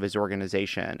scale of his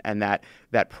organization, and that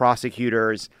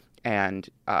prosecutors and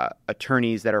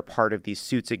attorneys that are part of these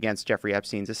suits against Jeffrey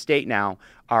Epstein's estate now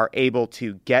are able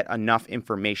to get enough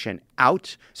information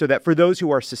out so that for those who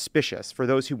are suspicious, for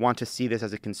those who want to see this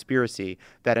as a conspiracy,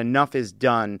 that enough is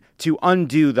done to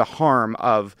undo the harm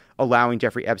of allowing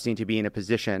Jeffrey Epstein to be in a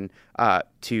position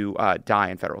to die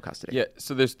in federal custody. Yeah,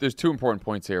 so there's two important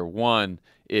points here. One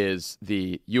is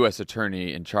the U.S.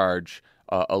 attorney in charge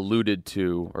alluded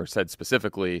to or said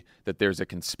specifically that there's a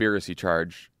conspiracy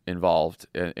charge involved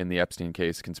in the Epstein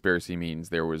case. Conspiracy means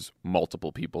there was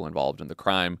multiple people involved in the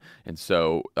crime, and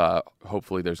so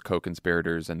hopefully there's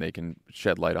co-conspirators and they can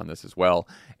shed light on this as well.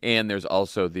 And there's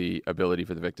also the ability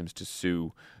for the victims to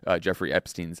sue Jeffrey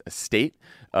Epstein's estate,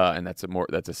 and that's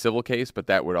a civil case, but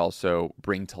that would also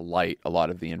bring to light a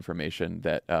lot of the information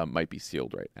that might be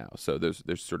sealed right now. So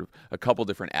there's sort of a couple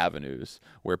different avenues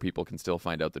where people can still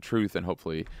find out the truth and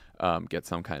hopefully get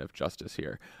some kind of justice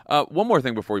here. One more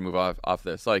thing before we move off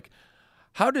this. Like,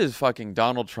 how does fucking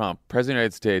Donald Trump, President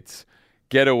of the United States,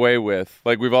 get away with,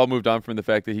 like, we've all moved on from the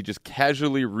fact that he just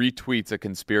casually retweets a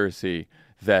conspiracy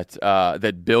that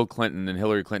Bill Clinton and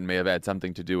Hillary Clinton may have had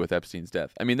something to do with Epstein's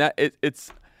death? I mean,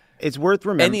 it's worth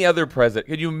remembering. Any other president,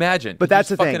 could you imagine? But that's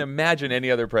the thing. Fucking imagine any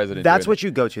other president. That's what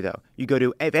you go to, though. You go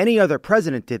to, if any other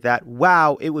president did that,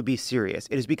 wow, it would be serious.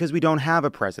 It is because we don't have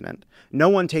a president. No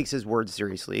one takes his words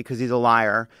seriously because he's a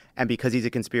liar and because he's a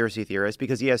conspiracy theorist,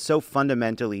 because he has so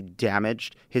fundamentally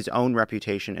damaged his own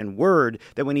reputation and word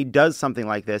that when he does something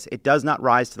like this, it does not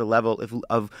rise to the level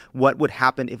of what would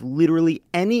happen if literally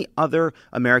any other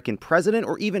American president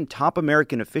or even top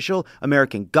American official,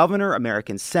 American governor,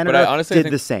 American senator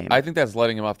did the same. I think that's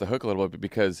letting him off the hook a little bit,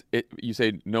 because you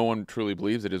say no one truly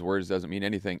believes that his words doesn't mean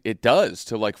anything. It does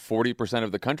to like 40%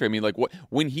 of the country. I mean, like,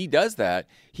 when he does that,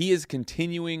 he is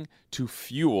continuing to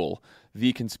fuel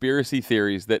the conspiracy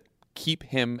theories that keep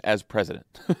him as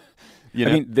president. You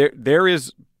know? I mean, there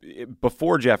is,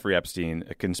 before Jeffrey Epstein,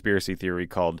 a conspiracy theory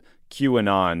called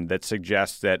QAnon that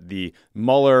suggests that the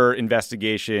Mueller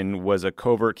investigation was a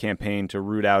covert campaign to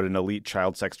root out an elite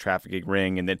child sex trafficking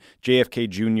ring, and that JFK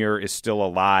Jr. is still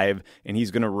alive, and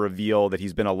he's going to reveal that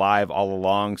he's been alive all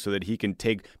along so that he can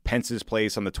take Pence's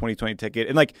place on the 2020 ticket.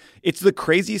 And like, it's the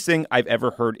craziest thing I've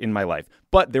ever heard in my life.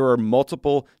 But there are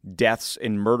multiple deaths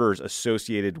and murders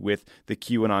associated with the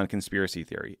QAnon conspiracy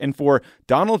theory. And for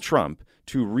Donald Trump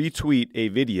to retweet a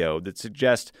video that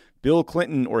suggests Bill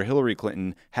Clinton or Hillary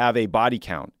Clinton have a body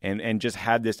count and just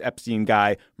had this Epstein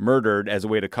guy murdered as a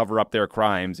way to cover up their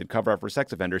crimes and cover up for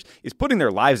sex offenders is putting their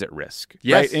lives at risk.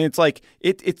 Yes. Right? And it's like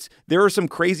it's there are some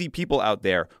crazy people out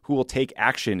there who will take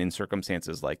action in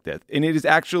circumstances like this. And it is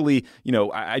actually,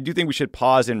 I do think we should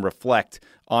pause and reflect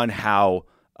on how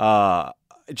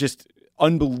just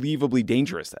unbelievably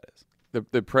dangerous that is.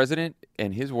 The president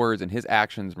and his words and his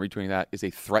actions retweeting that is a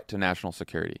threat to national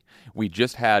security. We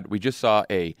just saw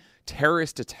a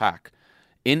terrorist attack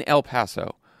in El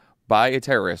Paso by a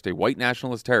terrorist, a white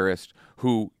nationalist terrorist,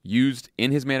 who used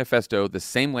in his manifesto the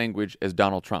same language as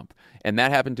Donald Trump. And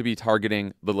that happened to be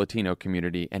targeting the Latino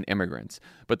community and immigrants.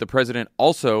 But the president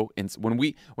also,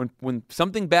 when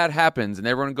something bad happens and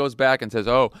everyone goes back and says,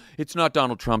 "Oh, it's not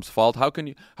Donald Trump's fault. How can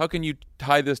you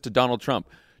tie this to Donald Trump?"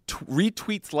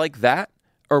 Retweets like that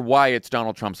are why it's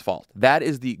Donald Trump's fault. That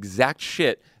is the exact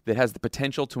shit that has the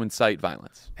potential to incite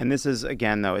violence. And this is,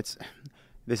 again, though,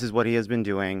 this is what he has been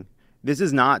doing. This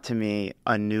is not, to me,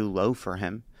 a new low for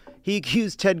him. He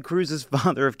accused Ted Cruz's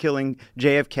father of killing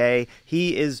JFK.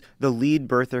 He is the lead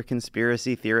birther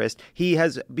conspiracy theorist. He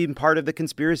has been part of the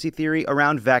conspiracy theory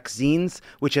around vaccines,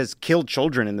 which has killed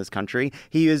children in this country.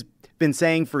 He has been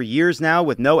saying for years now,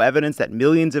 with no evidence, that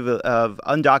millions of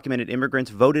undocumented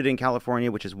immigrants voted in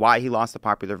California, which is why he lost the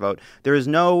popular vote. There is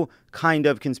no kind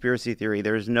of conspiracy theory.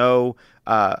 There is no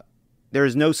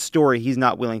story he's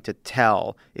not willing to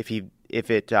tell if he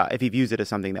views it as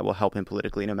something that will help him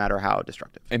politically, no matter how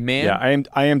destructive. And man, yeah,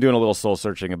 I am doing a little soul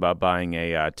searching about buying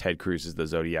a Ted Cruz is the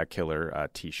Zodiac Killer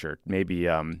T-shirt. Maybe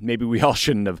we all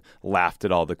shouldn't have laughed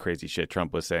at all the crazy shit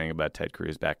Trump was saying about Ted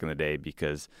Cruz back in the day,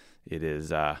 because it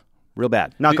is real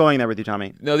bad. Not going there with you,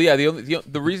 Tommy. No, yeah.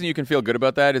 The reason you can feel good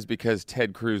about that is because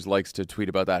Ted Cruz likes to tweet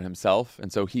about that himself,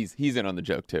 and so he's in on the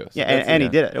joke too. So yeah, and he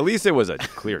did it. At least it was a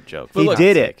clear joke. He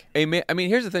did it.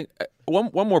 Here's the thing.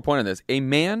 One more point on this. A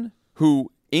man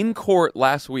who in court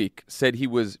last week said he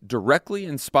was directly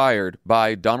inspired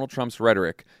by Donald Trump's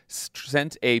rhetoric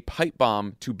sent a pipe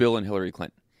bomb to Bill and Hillary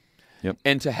Clinton. Yep.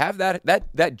 And to have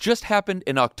that just happened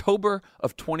in October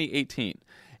of 2018.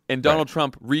 And Donald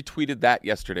Trump retweeted that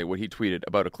yesterday, what he tweeted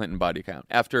about a Clinton body count.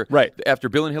 After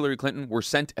Bill and Hillary Clinton were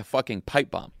sent a fucking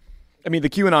pipe bomb. I mean, the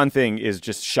QAnon thing is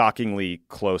just shockingly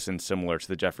close and similar to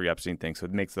the Jeffrey Epstein thing, so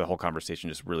it makes the whole conversation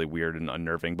just really weird and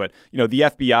unnerving. But, the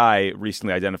FBI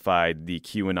recently identified the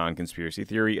QAnon conspiracy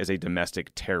theory as a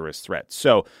domestic terrorist threat.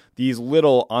 So these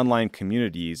little online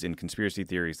communities and conspiracy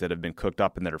theories that have been cooked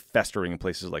up and that are festering in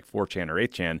places like 4chan or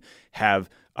 8chan have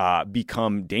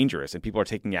become dangerous, and people are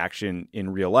taking action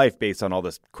in real life based on all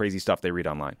this crazy stuff they read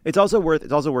online. It's also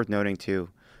worth noting, too,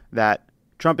 that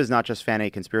Trump is not just fanning a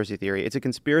conspiracy theory. It's a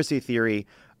conspiracy theory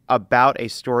about a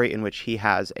story in which he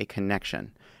has a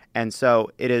connection. And so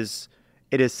it is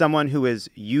someone who is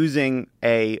using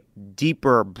a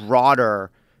deeper,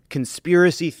 broader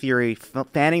conspiracy theory,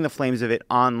 fanning the flames of it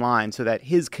online, so that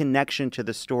his connection to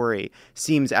the story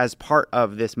seems as part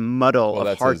of this muddle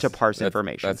of hard-to-parse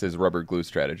information. That's his rubber glue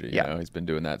strategy. Yeah. He's been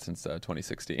doing that since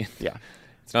 2016. Yeah.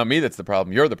 It's not me that's the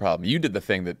problem. You're the problem. You did the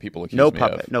thing that people accuse me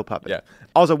of. No puppet. Yeah.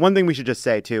 Also, one thing we should just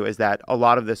say, too, is that a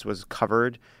lot of this was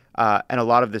covered, and a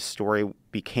lot of this story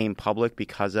became public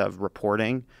because of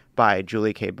reporting by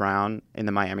Julie K. Brown in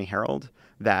the Miami Herald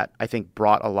that I think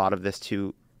brought a lot of this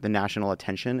to the national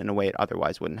attention in a way it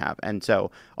otherwise wouldn't have. And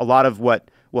so a lot of what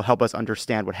will help us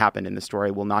understand what happened in the story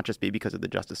will not just be because of the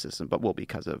justice system, but will be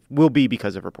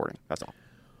because of reporting. That's all.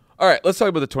 All right, let's talk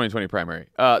about the 2020 primary.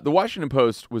 The Washington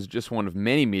Post was just one of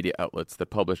many media outlets that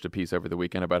published a piece over the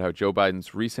weekend about how Joe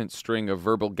Biden's recent string of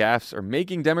verbal gaffes are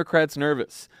making Democrats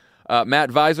nervous.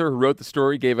 Matt Visor, who wrote the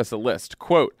story, gave us a list.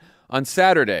 Quote, on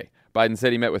Saturday, Biden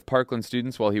said he met with Parkland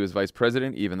students while he was vice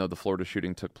president, even though the Florida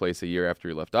shooting took place a year after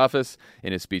he left office.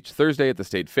 In his speech Thursday at the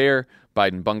state fair,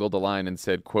 Biden bungled a line and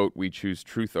said, quote, we choose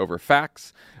truth over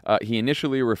facts. He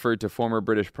initially referred to former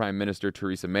British Prime Minister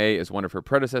Theresa May as one of her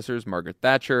predecessors, Margaret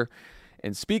Thatcher.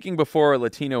 And speaking before a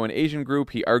Latino and Asian group,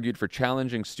 he argued for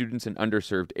challenging students in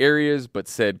underserved areas, but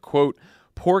said, quote,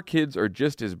 poor kids are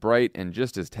just as bright and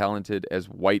just as talented as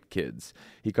white kids.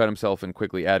 He cut himself and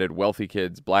quickly added, wealthy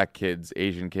kids, black kids,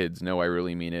 Asian kids. No, I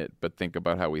really mean it, but think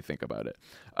about how we think about it.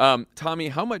 Tommy,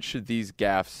 how much should these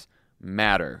gaffes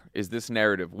matter? Is this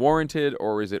narrative warranted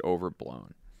or is it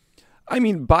overblown? I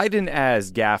mean, Biden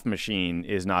as gaffe machine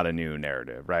is not a new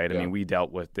narrative, right? Yeah. I mean, we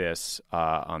dealt with this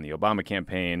on the Obama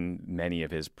campaign. Many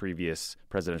of his previous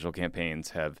presidential campaigns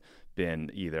have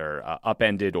been either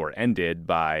upended or ended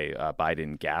by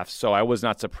Biden gaffes. So I was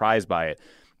not surprised by it.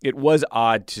 It was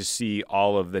odd to see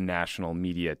all of the national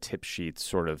media tip sheets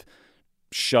sort of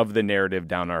shove the narrative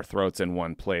down our throats in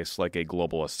one place like a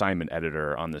global assignment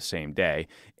editor on the same day.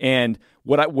 And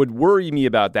what would worry me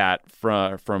about that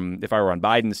from if I were on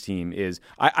Biden's team is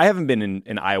I haven't been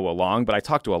in Iowa long, but I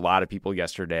talked to a lot of people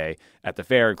yesterday at the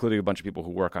fair, including a bunch of people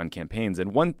who work on campaigns.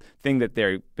 And one thing that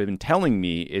they've been telling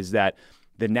me is that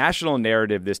the national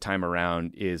narrative this time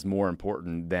around is more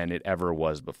important than it ever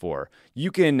was before. You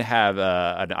can have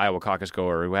an Iowa caucus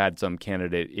goer who had some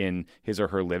candidate in his or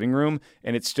her living room,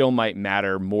 and it still might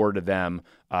matter more to them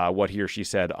what he or she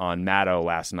said on Maddow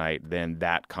last night than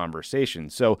that conversation.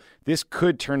 So this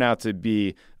could turn out to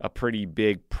be a pretty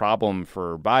big problem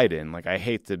for Biden. Like, I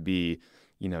hate to be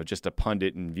just a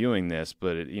pundit in viewing this,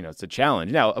 but it's a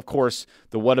challenge. Now, of course,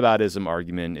 the whataboutism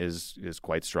argument is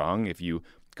quite strong. If you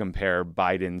compare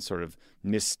Biden's sort of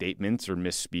misstatements or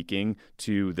misspeaking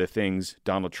to the things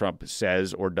Donald Trump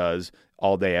says or does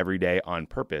all day, every day on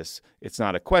purpose, it's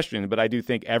not a question. But I do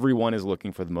think everyone is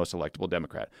looking for the most electable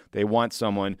Democrat. They want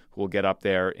someone who will get up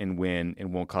there and win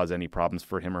and won't cause any problems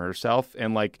for him or herself.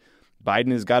 And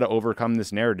Biden has got to overcome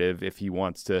this narrative if he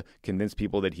wants to convince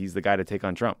people that he's the guy to take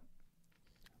on Trump.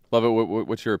 Love it.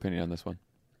 What's your opinion on this one?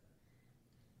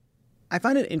 I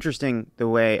find it interesting the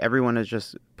way everyone has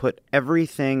just put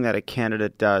everything that a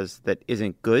candidate does that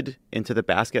isn't good into the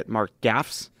basket marked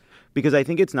gaffes, because I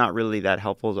think it's not really that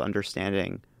helpful to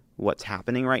understanding what's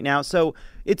happening right now. So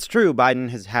it's true, Biden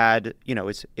has had,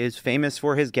 is famous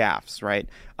for his gaffes, right?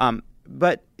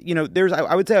 But,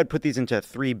 I would say I'd put these into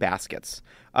three baskets.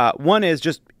 One is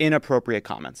just inappropriate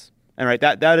comments. And right,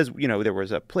 that is, there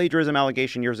was a plagiarism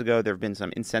allegation years ago. There have been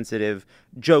some insensitive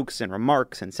jokes and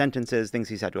remarks and sentences, things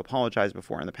he's had to apologize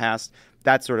before in the past.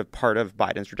 That's sort of part of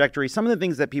Biden's trajectory. Some of the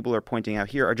things that people are pointing out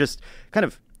here are just kind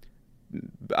of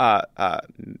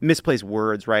misplaced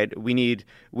words, right? We need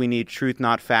truth,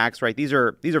 not facts, right?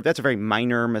 That's a very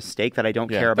minor mistake that I don't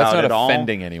care about at all. That's not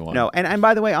offending anyone. No, and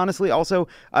by the way, honestly, also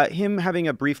him having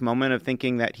a brief moment of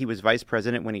thinking that he was vice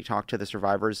president when he talked to the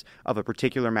survivors of a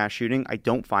particular mass shooting, I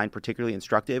don't find particularly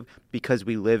instructive, because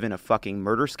we live in a fucking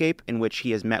murderscape in which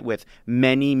he has met with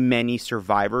many, many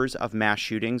survivors of mass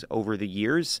shootings over the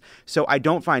years. So I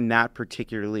don't find that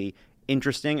particularly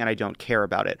interesting, and I don't care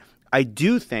about it. I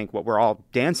do think what we're all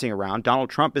dancing around, Donald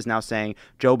Trump is now saying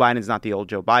Joe Biden's not the old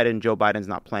Joe Biden. Joe Biden's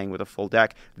not playing with a full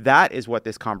deck. That is what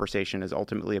this conversation is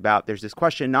ultimately about. There's this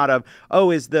question not of,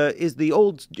 is the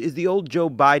old Joe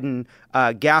Biden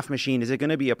gaffe machine, is it going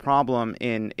to be a problem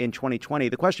in 2020?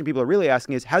 The question people are really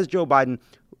asking is, has Joe Biden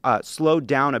slowed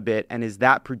down a bit, and is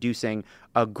that producing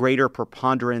a greater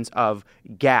preponderance of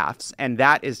gaffes? And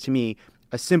that is, to me,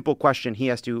 a simple question he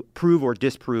has to prove or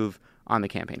disprove on the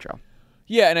campaign trail.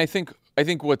 Yeah, and I think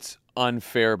what's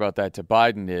unfair about that to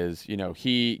Biden is,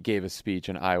 he gave a speech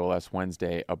in Iowa last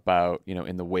Wednesday about,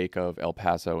 in the wake of El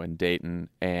Paso and Dayton,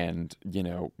 and,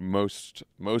 most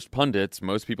pundits,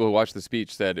 most people who watched the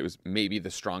speech said it was maybe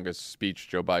the strongest speech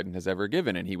Joe Biden has ever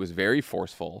given, and he was very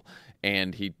forceful,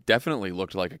 and he definitely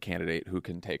looked like a candidate who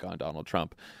can take on Donald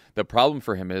Trump. The problem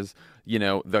for him is,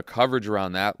 the coverage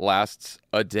around that lasts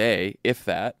a day, if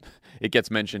that. It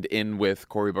gets mentioned in with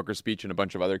Cory Booker's speech and a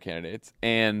bunch of other candidates,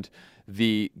 and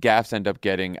the gaffes end up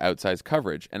getting outsized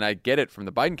coverage. And I get it from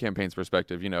the Biden campaign's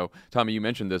perspective. Tommy, you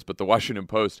mentioned this, but the Washington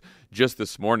Post just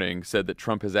this morning said that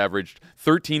Trump has averaged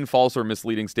 13 false or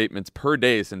misleading statements per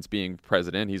day since being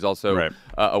president. He's also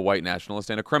a white nationalist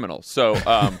and a criminal. So,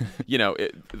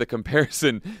 the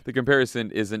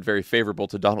comparison isn't very favorable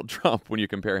to Donald Trump when you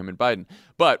compare him and Biden.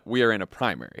 But we are in a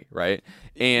primary, right?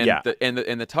 And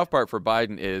the tough part for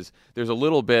Biden is there's a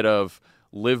little bit of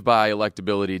live by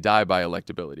electability, die by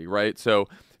electability, right? So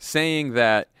saying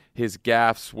that his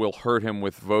gaffes will hurt him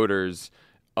with voters,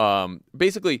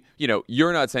 basically,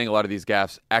 you're not saying a lot of these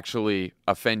gaffes actually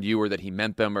offend you or that he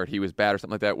meant them or he was bad or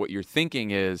something like that. What you're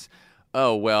thinking is,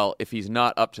 oh, well, if he's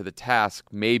not up to the task,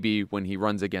 maybe when he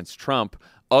runs against Trump,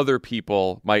 other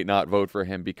people might not vote for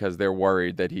him because they're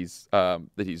worried that he's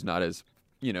not as,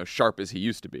 sharp as he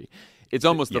used to be. It's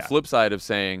almost the flip side of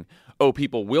saying, oh,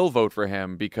 people will vote for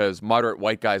him because moderate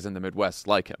white guys in the Midwest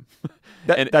like him.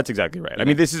 That's exactly right. I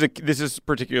mean, this is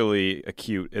particularly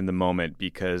acute in the moment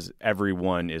because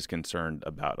everyone is concerned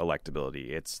about electability.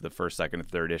 It's the first, second, and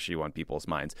third issue on people's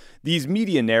minds. These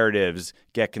media narratives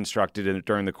get constructed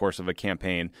during the course of a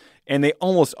campaign, and they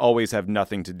almost always have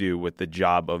nothing to do with the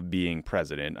job of being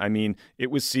president. I mean, it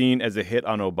was seen as a hit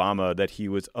on Obama that he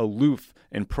was aloof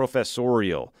and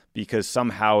professorial because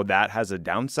somehow that has a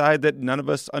downside that none of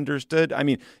us understood. I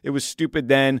mean, it was stupid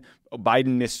then.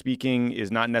 Biden misspeaking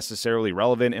is not necessarily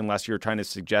relevant unless you're trying to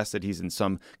suggest that he's in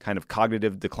some kind of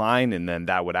cognitive decline, and then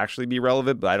that would actually be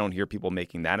relevant, but I don't hear people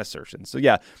making that assertion. So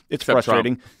yeah, it's Except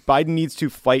frustrating. Trump. Biden needs to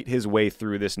fight his way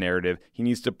through this narrative. He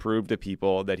needs to prove to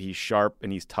people that he's sharp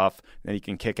and he's tough and he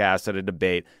can kick ass at a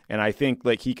debate. And I think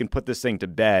like he can put this thing to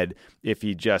bed if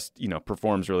he just,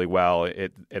 performs really well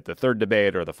at the third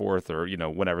debate or the fourth or,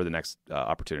 whenever the next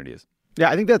opportunity is. Yeah,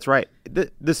 I think that's right.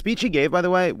 The speech he gave, by the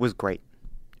way, was great.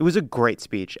 It was a great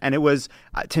speech. And it was,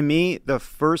 to me, the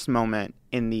first moment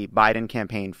in the Biden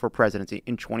campaign for presidency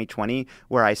in 2020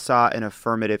 where I saw an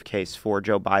affirmative case for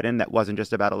Joe Biden that wasn't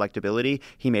just about electability.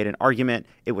 He made an argument.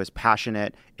 It was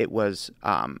passionate. It was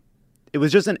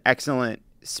just an excellent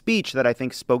speech that I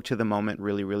think spoke to the moment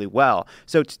really, really well.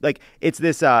 So it's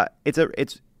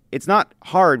not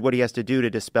hard what he has to do to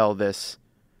dispel this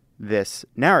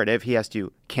narrative. He has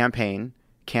to campaign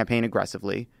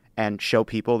aggressively, and show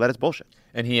people that it's bullshit.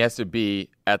 And he has to be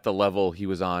at the level he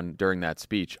was on during that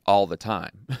speech all the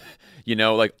time,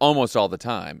 like almost all the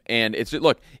time. And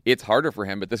it's harder for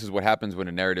him, but this is what happens when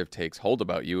a narrative takes hold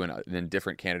about you, and then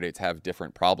different candidates have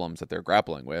different problems that they're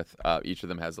grappling with. Each of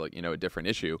them has a different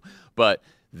issue, but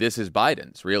this is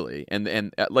Biden's really.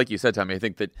 And like you said, Tommy, I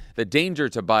think that the danger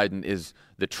to Biden is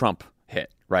the Trump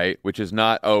hit, right? Which is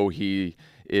not, he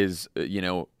is,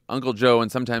 Uncle Joe, and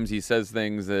sometimes he says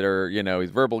things that are,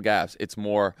 he's verbal gaffes. It's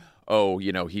more,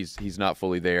 he's not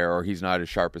fully there, or he's not as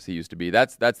sharp as he used to be.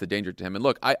 That's the danger to him. And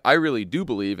look, I really do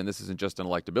believe, and this isn't just an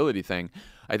electability thing,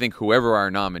 I think whoever our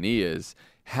nominee is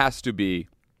has to be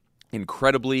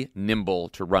incredibly nimble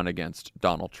to run against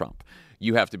Donald Trump.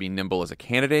 You have to be nimble as a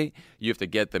candidate. You have to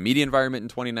get the media environment in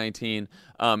 2019.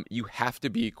 You have to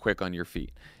be quick on your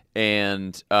feet.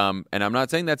 And I'm not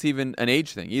saying that's even an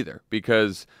age thing either,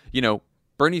 because,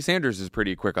 Bernie Sanders is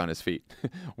pretty quick on his feet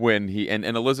when and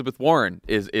Elizabeth Warren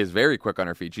is very quick on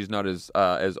her feet. She's not as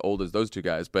old as those two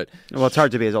guys, but it's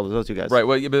hard to be as old as those two guys, right?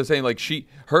 Well, but I'm saying like she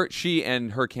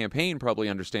and her campaign probably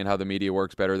understand how the media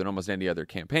works better than almost any other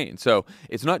campaign. So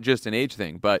it's not just an age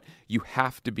thing, but you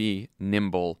have to be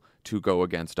nimble to go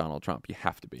against Donald Trump. You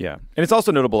have to be. Yeah, and it's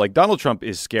also notable, like Donald Trump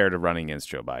is scared of running against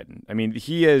Joe Biden. I mean,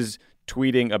 he is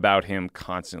tweeting about him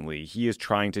constantly. He is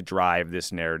trying to drive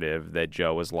this narrative that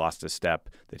Joe has lost a step,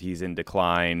 that he's in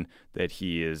decline, that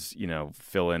he is,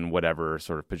 fill in whatever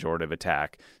sort of pejorative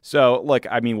attack. So, look,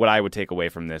 I mean, what I would take away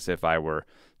from this if I were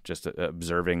just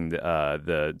observing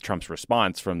the Trump's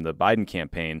response from the Biden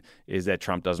campaign is that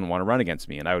Trump doesn't want to run against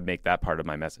me, and I would make that part of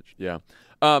my message. Yeah.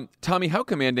 Tommy, how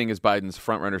commanding is Biden's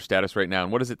frontrunner status right now,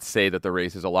 and what does it say that the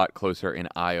race is a lot closer in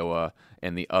Iowa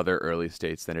and the other early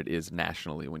states than it is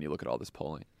nationally when you look at all this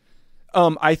polling?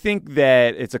 I think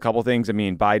that it's a couple things. I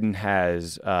mean, Biden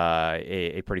has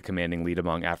a pretty commanding lead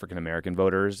among African-American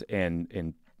voters,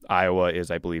 and Iowa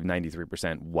is, I believe,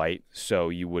 93% white, so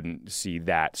you wouldn't see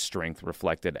that strength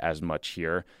reflected as much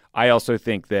here. I also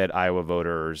think that Iowa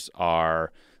voters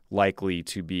are likely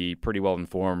to be pretty well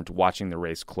informed, watching the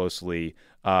race closely,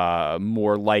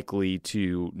 more likely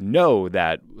to know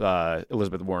that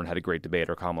Elizabeth Warren had a great debate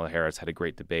or Kamala Harris had a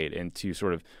great debate, and to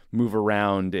sort of move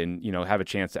around and, have a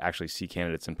chance to actually see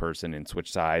candidates in person and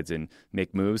switch sides and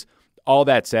make moves. All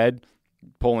that said,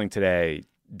 polling today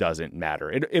doesn't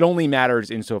matter. It only matters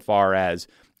insofar as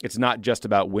it's not just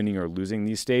about winning or losing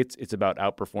these states. It's about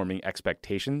outperforming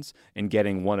expectations and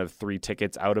getting one of 3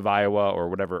 tickets out of Iowa or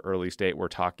whatever early state we're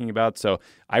talking about. So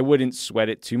I wouldn't sweat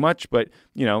it too much, but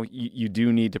you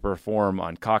do need to perform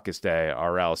on caucus day,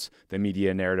 or else the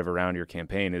media narrative around your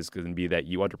campaign is going to be that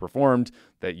you underperformed,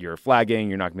 that you're flagging,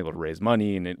 you're not going to be able to raise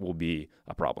money, and it will be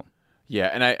a problem. Yeah,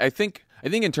 and I think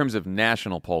in terms of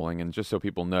national polling, and just so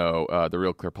people know, the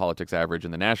Real Clear Politics average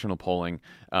in the national polling,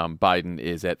 Biden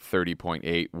is at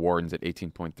 30.8, Warren's at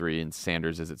 18.3, and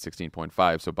Sanders is at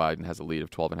 16.5, so Biden has a lead of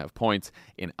 12.5 points.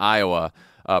 In Iowa,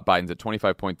 Biden's at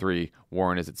 25.3,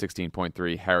 Warren is at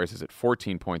 16.3, Harris is at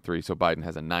 14.3, so Biden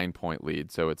has a 9-point lead.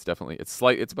 So it's about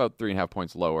 3.5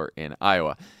 points lower in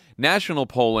Iowa. National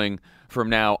polling from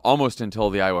now almost until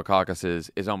the Iowa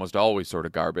caucuses is almost always sort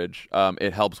of garbage.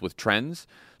 It helps with trends.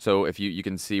 So if you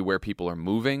can see where people are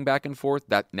moving back and forth,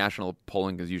 that national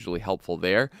polling is usually helpful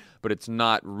there. But it's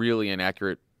not really an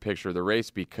accurate picture of the race,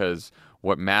 because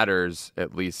what matters,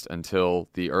 at least until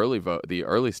the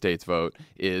early states vote,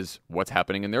 is what's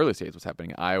happening in the early states, what's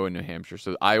happening in Iowa and New Hampshire.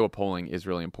 So Iowa polling is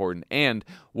really important. And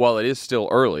while it is still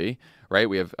early, right,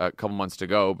 we have a couple months to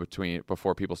go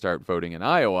before people start voting in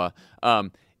Iowa,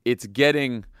 it's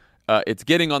getting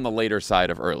on the later side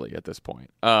of early at this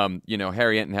point.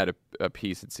 Harry Enton had a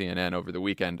piece at CNN over the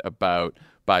weekend about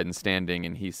Biden's standing,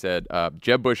 and he said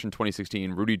Jeb Bush in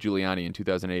 2016, Rudy Giuliani in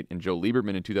 2008, and Joe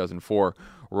Lieberman in 2004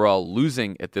 were all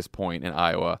losing at this point in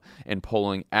Iowa and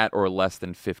polling at or less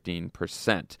than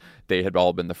 15%. They had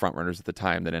all been the frontrunners at the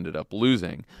time that ended up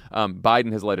losing.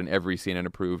 Biden has led in every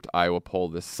CNN-approved Iowa poll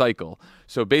this cycle.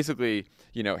 So basically,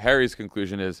 Harry's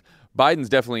conclusion is Biden's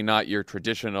definitely not your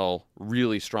traditional,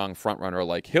 really strong frontrunner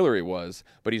like Hillary was,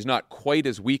 but he's not quite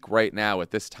as weak right now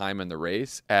at this time in the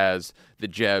race as the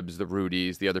Jebs, the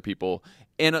Rudys, the other people.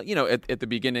 And, at the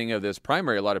beginning of this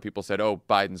primary, a lot of people said, oh,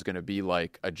 Biden's going to be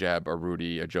like a Jeb, a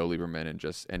Rudy, a Joe Lieberman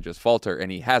and just falter.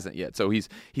 And he hasn't yet. So he's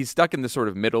stuck in this sort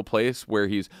of middle place where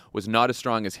was not as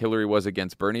strong as Hillary was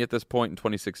against Bernie at this point in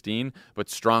 2016,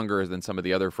 but stronger than some of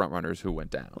the other frontrunners who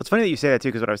went down. Well, it's funny that you say that, too,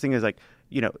 because what I was thinking is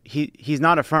he's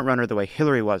not a frontrunner the way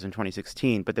Hillary was in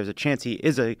 2016, but there's a chance he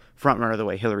is a frontrunner the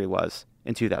way Hillary was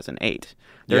in 2008.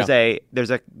 I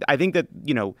think that,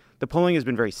 the polling has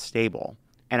been very stable.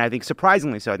 And I think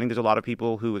surprisingly so. I think there's a lot of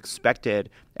people who expected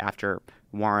after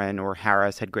Warren or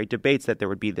Harris had great debates that there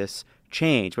would be this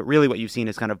change. But really what you've seen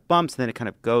is kind of bumps, and then it kind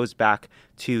of goes back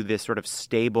to this sort of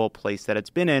stable place that it's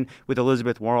been in, with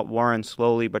Elizabeth Warren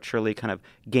slowly but surely kind of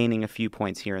gaining a few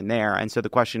points here and there. And so the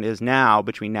question is now,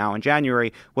 between now and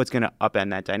January, what's going to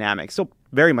upend that dynamic? Still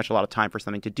very much a lot of time for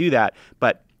something to do that,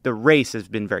 but the race has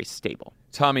been very stable.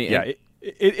 Tommy,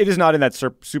 It is not in that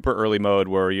super early mode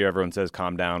where everyone says,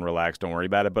 calm down, relax, don't worry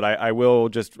about it. But I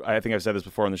think I've said this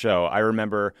before on the show. I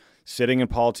remember sitting in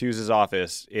Paul Tewes'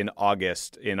 office in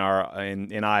August in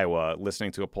Iowa,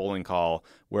 listening to a polling call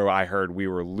where I heard we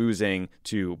were losing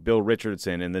to Bill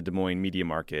Richardson in the Des Moines media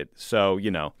market. So,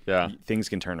 things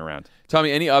can turn around.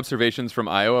 Tommy, any observations from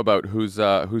Iowa about who's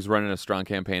running a strong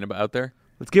campaign out there?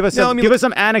 Let's give us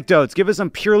some anecdotes. Give us some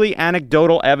purely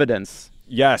anecdotal evidence.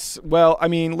 Yes. Well, I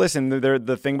mean, listen,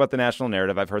 the thing about the national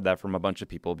narrative, I've heard that from a bunch of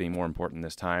people being more important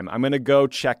this time. I'm going to go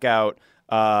check out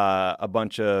a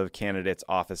bunch of candidates'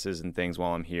 offices and things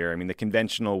while I'm here. I mean, the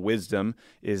conventional wisdom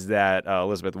is that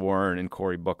Elizabeth Warren and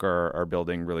Cory Booker are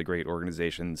building really great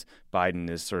organizations. Biden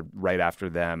is sort of right after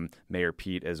them, Mayor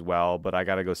Pete as well. But I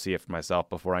got to go see it for myself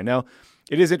before I know.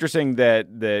 It is interesting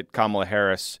that Kamala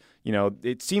Harris,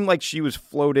 it seemed like she was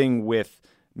floating with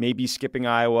maybe skipping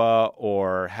Iowa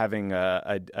or having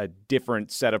a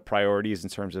different set of priorities in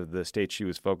terms of the state she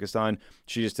was focused on.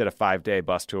 She just did a 5-day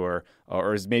bus tour,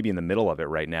 or is maybe in the middle of it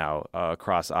right now,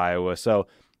 across Iowa. So,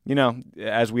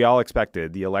 as we all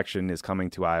expected, the election is coming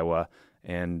to Iowa,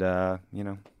 and,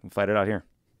 we'll fight it out here.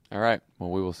 All right. Well,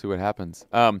 we will see what happens.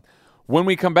 When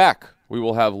we come back, we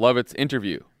will have Lovett's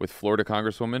interview with Florida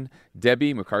Congresswoman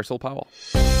Debbie Mucarsel-Powell.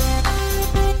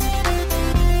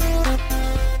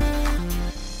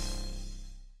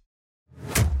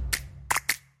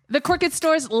 The Crooked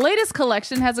Store's latest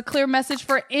collection has a clear message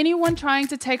for anyone trying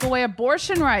to take away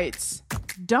abortion rights.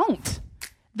 Don't.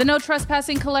 The No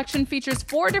Trespassing collection features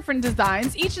 4 different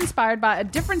designs, each inspired by a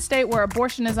different state where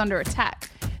abortion is under attack.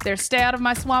 There's Stay Out of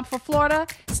My Swamp for Florida,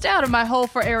 Stay Out of My Hole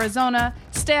for Arizona,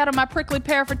 Stay Out of My Prickly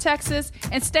Pear for Texas,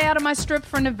 and Stay Out of My Strip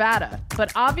for Nevada.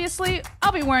 But obviously,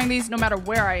 I'll be wearing these no matter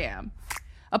where I am.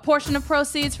 A portion of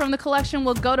proceeds from the collection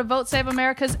will go to Vote Save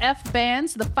America's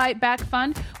F-Bands, the Fight Back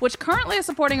Fund, which currently is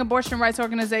supporting abortion rights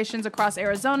organizations across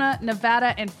Arizona,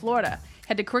 Nevada, and Florida.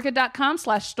 Head to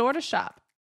crooked.com/store to shop.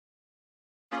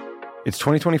 It's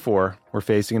 2024. We're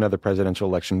facing another presidential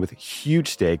election with huge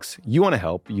stakes. You want to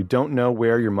help. You don't know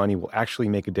where your money will actually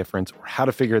make a difference or how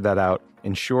to figure that out.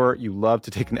 And sure, you love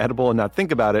to take an edible and not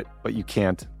think about it, but you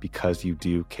can't because you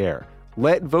do care.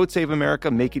 Let Vote Save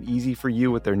America make it easy for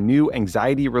you with their new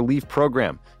anxiety relief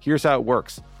program. Here's how it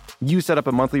works. You set up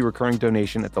a monthly recurring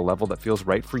donation at the level that feels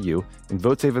right for you, and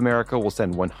Vote Save America will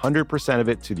send 100% of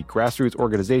it to the grassroots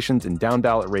organizations and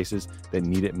down-ballot races that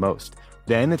need it most.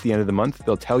 Then, at the end of the month,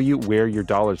 they'll tell you where your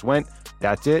dollars went.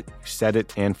 That's it. You set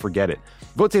it and forget it.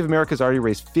 Vote Save America has already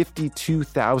raised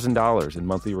 $52,000 in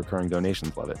monthly recurring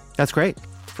donations. Love it. That's great.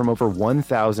 From over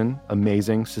 1,000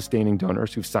 amazing sustaining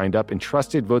donors who've signed up and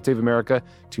trusted Vote Save America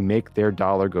to make their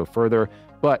dollar go further.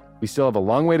 But we still have a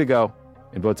long way to go,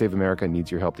 and Vote Save America needs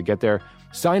your help to get there.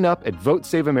 Sign up at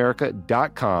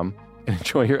votesaveamerica.com and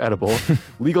enjoy your edible.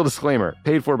 Legal disclaimer,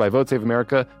 paid for by Vote Save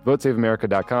America,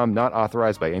 votesaveamerica.com, not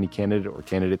authorized by any candidate or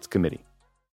candidates committee.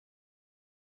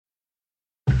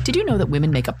 Did you know that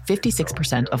women make up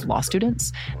 56% of law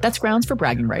students? That's grounds for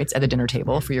bragging rights at the dinner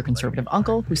table for your conservative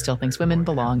uncle who still thinks women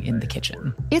belong in the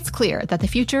kitchen. It's clear that the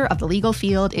future of the legal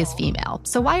field is female.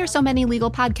 So why are so many legal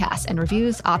podcasts and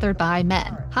reviews authored by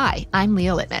men? Hi, I'm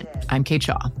Leah Littman. I'm Kate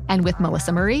Shaw. And with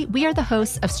Melissa Murray, we are the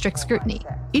hosts of Strict Scrutiny.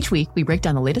 Each week, we break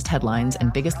down the latest headlines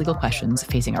and biggest legal questions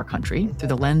facing our country through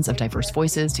the lens of diverse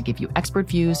voices to give you expert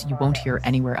views you won't hear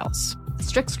anywhere else.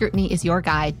 Strict Scrutiny is your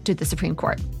guide to the Supreme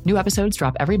Court. New episodes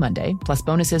drop every Monday, plus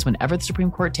bonuses whenever the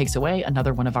Supreme Court takes away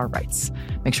another one of our rights.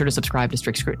 Make sure to subscribe to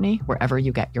Strict Scrutiny wherever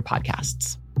you get your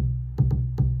podcasts.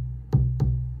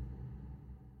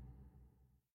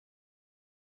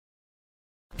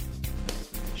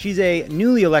 She's a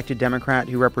newly elected Democrat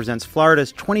who represents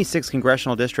Florida's 26th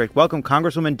congressional district. Welcome,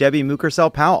 Congresswoman Debbie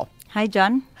Mukersel-Powell. Hi,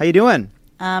 John. How you doing?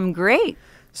 Great.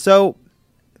 So,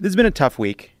 this has been a tough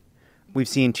week. We've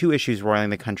seen two issues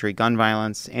roiling the country, gun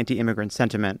violence, anti-immigrant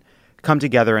sentiment, come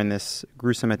together in this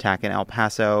gruesome attack in El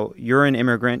Paso. You're an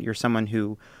immigrant. You're someone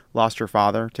who lost your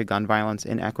father to gun violence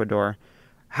in Ecuador.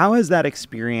 How has that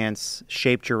experience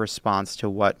shaped your response to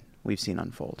what we've seen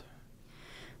unfold?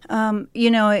 They're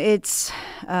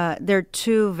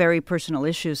two very personal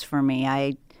issues for me.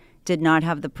 I did not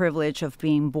have the privilege of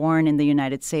being born in the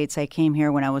United States. I came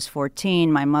here when I was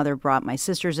 14. My mother brought my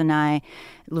sisters and I,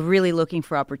 really looking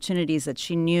for opportunities that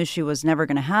she knew she was never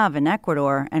going to have in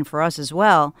Ecuador, and for us as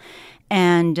well.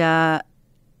 And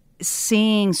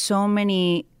seeing so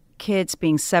many kids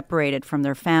being separated from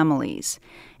their families,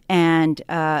 and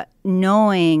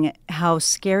knowing how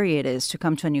scary it is to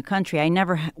come to a new country. I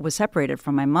never was separated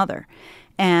from my mother.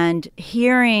 And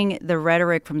hearing the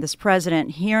rhetoric from this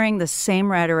president, hearing the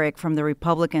same rhetoric from the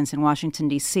Republicans in Washington,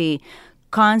 D.C.,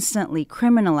 constantly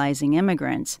criminalizing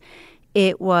immigrants,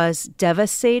 it was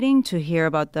devastating to hear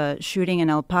about the shooting in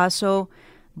El Paso.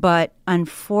 But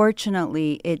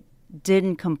unfortunately, it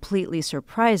didn't completely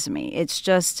surprise me. It's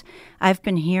just I've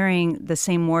been hearing the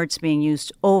same words being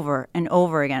used over and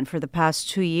over again for the past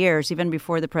 2 years, even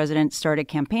before the president started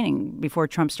campaigning, before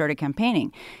Trump started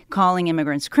campaigning, calling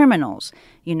immigrants criminals,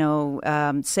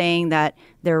 saying that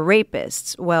they're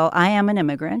rapists. Well, I am an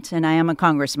immigrant and I am a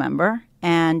Congress member,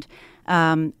 and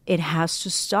it has to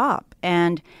stop.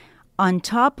 And on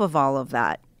top of all of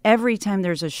that, every time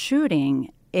there's a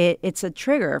shooting, it's a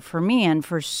trigger for me and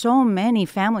for so many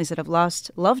families that have lost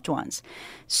loved ones.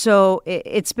 So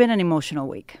it's been an emotional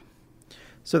week.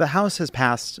 So the House has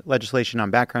passed legislation on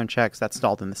background checks. That's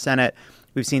stalled in the Senate.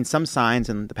 We've seen some signs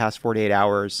in the past 48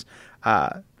 hours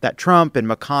that Trump and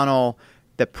McConnell,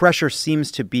 the pressure seems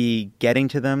to be getting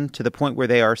to them to the point where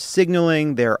they are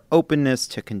signaling their openness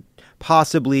to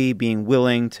possibly being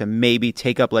willing to maybe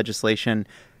take up legislation,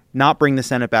 not bring the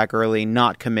Senate back early,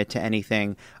 not commit to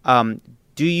anything.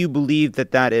 Do you believe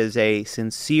that that is a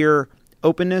sincere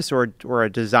openness or a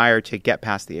desire to get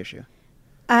past the issue?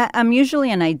 I'm usually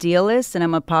an idealist, and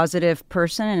I'm a positive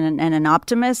person and an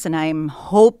optimist, and I'm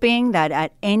hoping that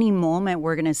at any moment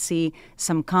we're going to see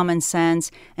some common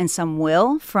sense and some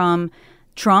will from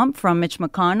Trump, from Mitch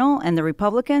McConnell and the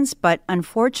Republicans. But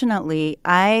unfortunately,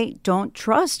 I don't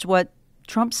trust what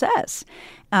Trump says.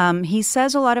 He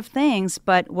says a lot of things,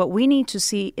 but what we need to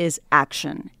see is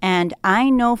action. And I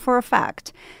know for a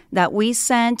fact that we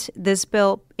sent this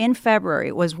bill in February.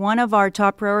 It was one of our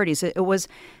top priorities. It was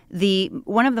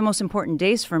one of the most important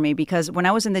days for me, because when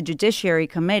I was in the Judiciary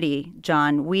Committee,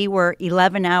 John, we were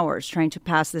 11 hours trying to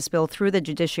pass this bill through the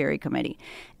Judiciary Committee.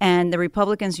 And the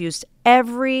Republicans used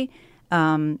every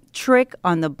trick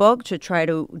on the book to try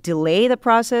to delay the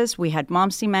process. We had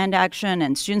Moms Demand Action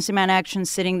and Students Demand Action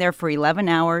sitting there for 11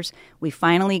 hours. We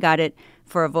finally got it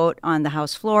for a vote on the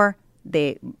House floor.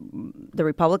 The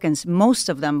Republicans, most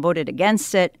of them voted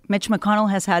against it. Mitch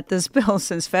McConnell has had this bill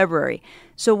since February.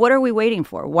 So what are we waiting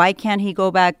for? Why can't he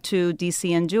go back to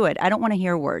D.C. and do it? I don't want to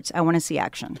hear words. I want to see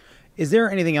action. Is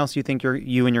there anything else you think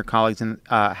you and your colleagues in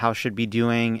House should be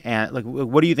doing? And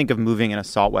what do you think of moving an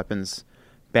assault weapons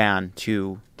ban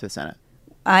to the Senate?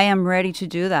 I am ready to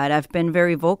do that. I've been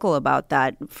very vocal about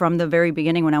that from the very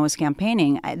beginning when I was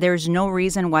campaigning. There's no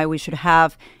reason why we should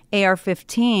have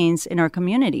AR-15s in our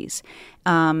communities.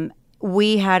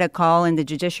 We had a call in the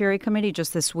Judiciary Committee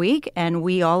just this week, and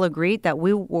we all agreed that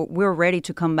we're ready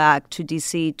to come back to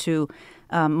D.C. to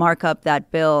mark up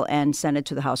that bill and send it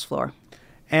to the House floor.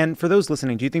 And for those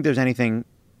listening, do you think there's anything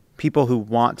people who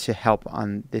want to help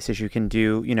on this issue can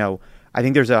do? I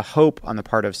think there's a hope on the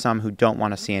part of some who don't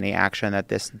want to see any action that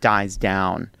this dies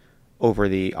down over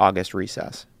the August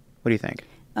recess. What do you think?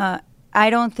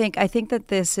 I think that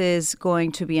this is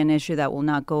going to be an issue that will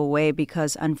not go away,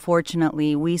 because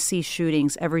unfortunately we see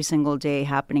shootings every single day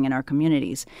happening in our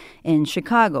communities. In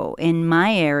Chicago, in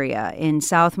my area, in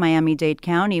South Miami-Dade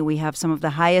County, we have some of the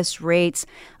highest rates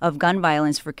of gun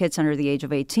violence for kids under the age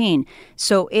of 18.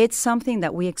 So it's something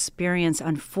that we experience,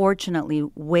 unfortunately,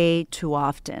 way too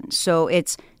often. So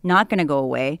it's not going to go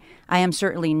away. I am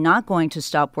certainly not going to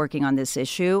stop working on this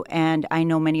issue, and I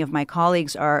know many of my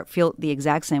colleagues feel the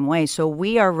exact same way. So So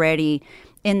we are ready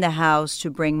in the House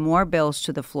to bring more bills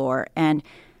to the floor. And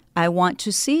I want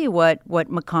to see what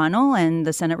McConnell and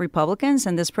the Senate Republicans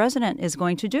and this president is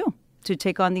going to do to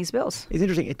take on these bills. It's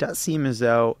interesting. It does seem as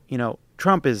though,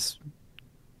 Trump is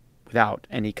without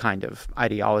any kind of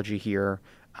ideology here.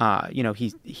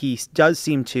 He does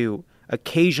seem to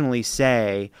occasionally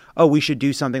say, oh, we should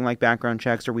do something like background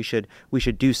checks, or we should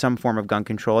do some form of gun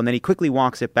control. And then he quickly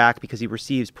walks it back because he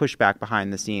receives pushback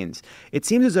behind the scenes. It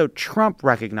seems as though Trump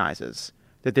recognizes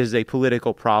that this is a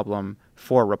political problem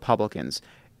for Republicans.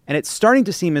 And it's starting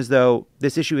to seem as though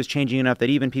this issue is changing enough that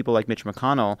even people like Mitch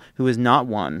McConnell, who is not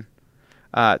one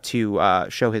to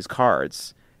show his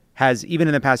cards, has, even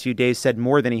in the past few days, said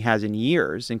more than he has in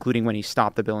years, including when he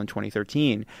stopped the bill in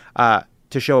 2013,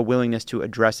 to show a willingness to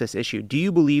address this issue. Do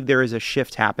you believe there is a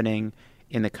shift happening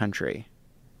in the country?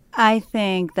 I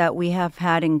think that we have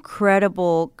had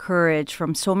incredible courage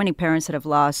from so many parents that have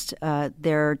lost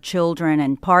their children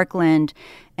in Parkland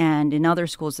and in other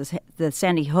schools. The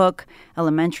Sandy Hook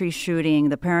elementary shooting,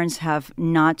 the parents have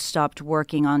not stopped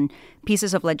working on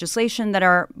pieces of legislation that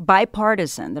are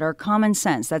bipartisan, that are common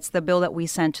sense. That's the bill that we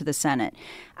sent to the Senate.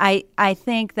 I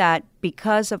think that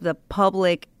because of the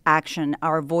public action,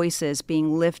 our voices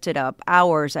being lifted up,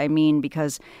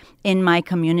 because in my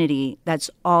community, that's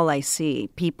all I see.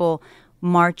 People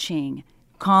marching,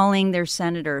 calling their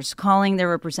senators, calling their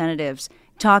representatives,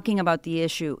 talking about the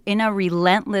issue in a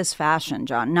relentless fashion,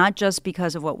 John, not just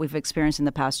because of what we've experienced in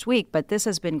the past week, but this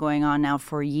has been going on now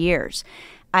for years.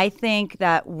 I think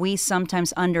that we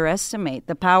sometimes underestimate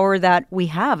the power that we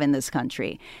have in this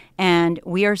country. And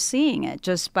we are seeing it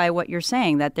just by what you're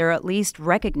saying, that they're at least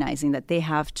recognizing that they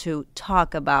have to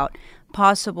talk about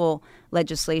possible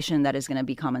legislation that is going to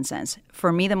be common sense.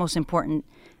 For me, the most important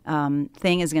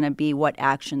thing is going to be what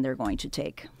action they're going to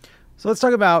take. So let's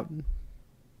talk about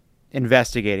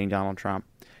investigating Donald Trump.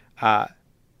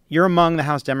 You're among the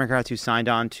House Democrats who signed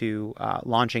on to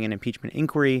launching an impeachment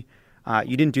inquiry.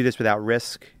 You didn't do this without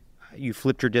risk. You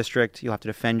flipped your district. You'll have to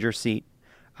defend your seat.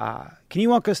 Can you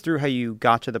walk us through how you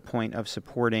got to the point of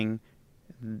supporting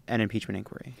an impeachment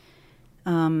inquiry?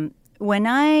 When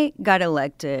I got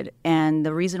elected, and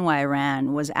the reason why I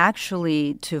ran was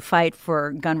actually to fight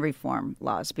for gun reform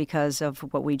laws because of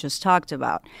what we just talked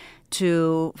about,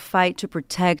 to fight to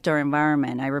protect our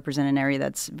environment. I represent an area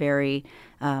that's very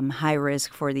high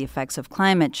risk for the effects of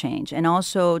climate change, and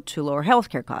also to lower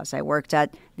healthcare costs. I worked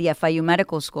at the FIU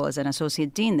Medical School as an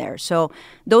associate dean there. So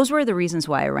those were the reasons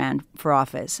why I ran for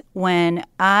office. When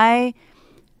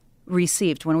we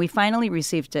finally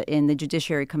received in the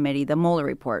Judiciary Committee the Mueller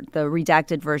report, the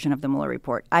redacted version of the Mueller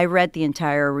report, I read the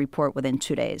entire report within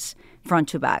 2 days, front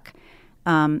to back.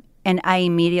 And I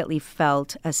immediately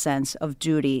felt a sense of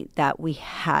duty that we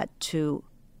had to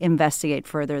investigate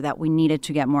further, that we needed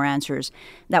to get more answers,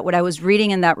 that what I was reading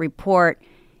in that report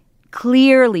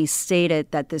clearly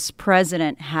stated that this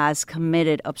president has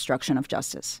committed obstruction of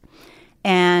justice.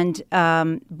 And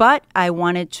but I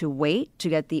wanted to wait to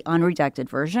get the unredacted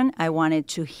version. I wanted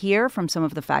to hear from some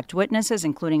of the fact witnesses,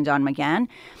 including Don McGahn.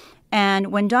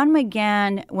 And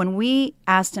when we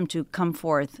asked him to come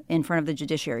forth in front of the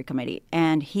Judiciary Committee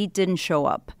and he didn't show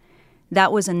up,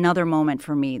 that was another moment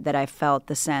for me that I felt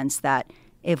the sense that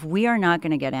if we are not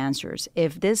going to get answers,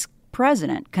 if this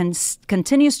president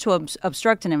continues to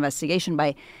obstruct an investigation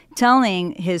by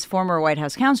telling his former White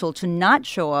House counsel to not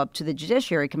show up to the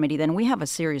Judiciary Committee, then we have a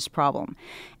serious problem.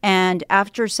 And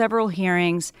after several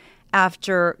hearings,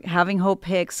 after having Hope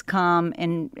Hicks come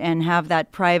and have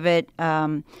that private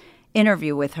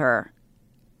interview with her,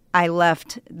 I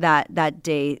left that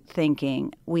day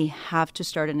thinking we have to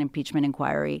start an impeachment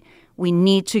inquiry. We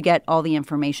need to get all the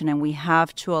information, and we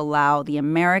have to allow the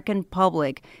American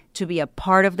public to be a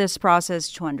part of this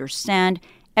process, to understand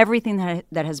everything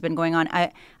that has been going on.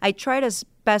 I tried as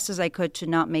best as I could to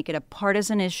not make it a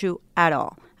partisan issue at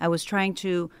all. I was trying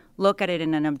to look at it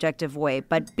in an objective way.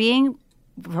 But being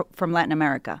from Latin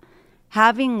America,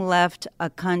 having left a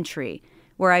country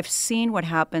where I've seen what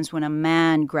happens when a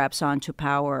man grabs onto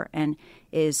power and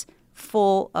is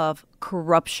full of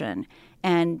corruption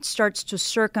and starts to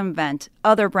circumvent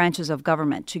other branches of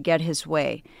government to get his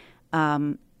way.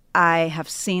 I have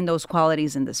seen those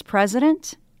qualities in this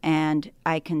president, and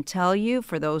I can tell you,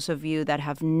 for those of you that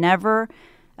have never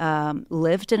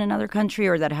lived in another country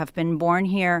or that have been born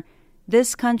here,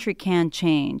 this country can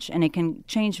change, and it can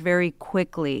change very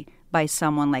quickly by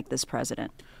someone like this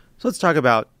president. So let's talk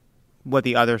about what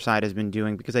the other side has been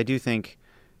doing, because I do think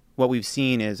what we've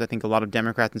seen is, I think a lot of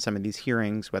Democrats in some of these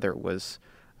hearings, whether it was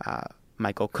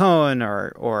Michael Cohen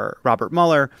or Robert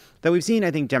Mueller, that we've seen,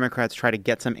 I think, Democrats try to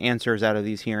get some answers out of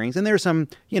these hearings. And there's some,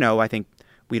 I think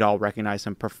we'd all recognize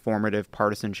some performative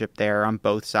partisanship there on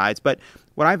both sides. But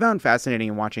what I found fascinating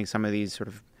in watching some of these sort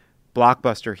of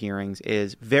blockbuster hearings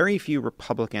is very few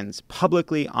Republicans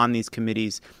publicly on these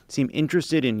committees seem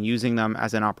interested in using them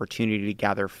as an opportunity to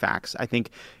gather facts. I think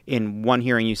in one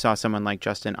hearing you saw someone like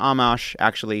Justin Amash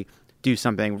actually do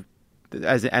something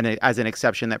as an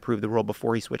exception that proved the rule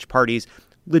before he switched parties,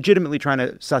 legitimately trying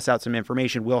to suss out some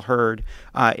information. Will Hurd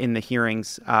in the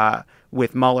hearings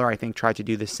with Mueller, I think, tried to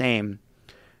do the same.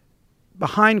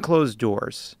 Behind closed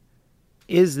doors,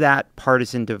 is that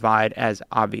partisan divide as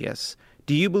obvious?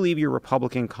 Do you believe your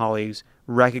Republican colleagues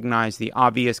recognize the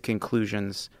obvious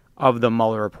conclusions of the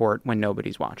Mueller report when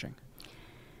nobody's watching?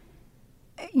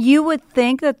 You would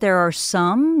think that there are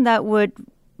some that would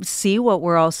see what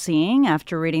we're all seeing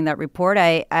after reading that report.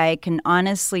 I can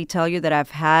honestly tell you that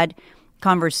I've had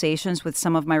conversations with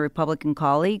some of my Republican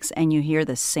colleagues, and you hear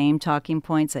the same talking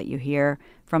points that you hear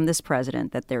from this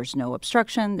president, that there's no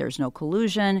obstruction, there's no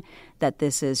collusion, that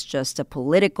this is just a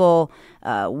political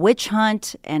witch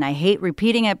hunt. And I hate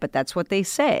repeating it, but that's what they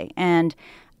say. And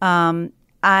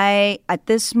at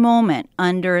this moment,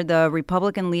 under the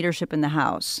Republican leadership in the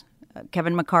House,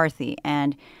 Kevin McCarthy,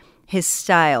 and his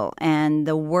style and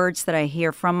the words that I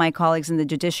hear from my colleagues in the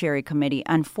Judiciary Committee,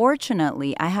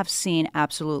 unfortunately, I have seen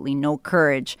absolutely no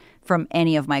courage from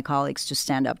any of my colleagues to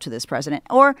stand up to this president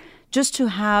or just to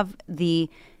have the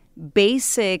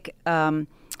basic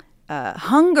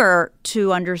hunger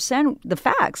to understand the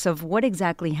facts of what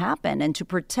exactly happened and to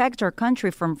protect our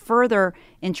country from further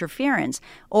interference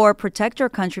or protect our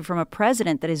country from a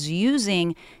president that is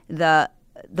using the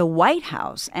White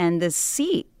House and the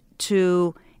seat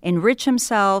to enrich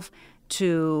himself,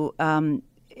 to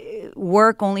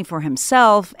work only for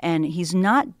himself, and he's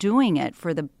not doing it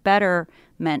for the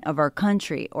betterment of our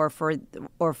country or for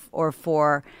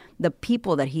the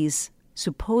people that he's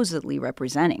supposedly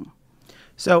representing.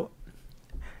 So,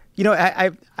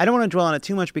 I don't want to dwell on it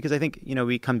too much because I think,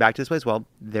 we come back to this place. Well,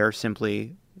 they're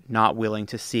simply not willing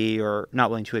to see or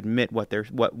not willing to admit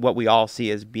what we all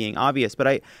see as being obvious.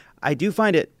 But I do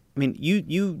find it. I mean,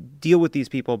 you deal with these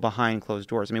people behind closed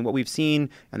doors. I mean, what we've seen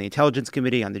on the Intelligence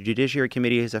Committee, on the Judiciary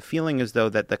Committee, is a feeling as though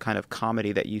that the kind of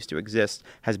comedy that used to exist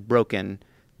has broken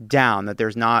down, that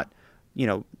there's not,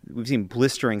 we've seen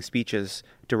blistering speeches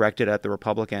directed at the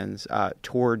Republicans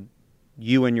toward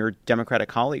you and your Democratic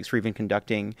colleagues for even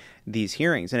conducting these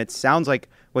hearings. And it sounds like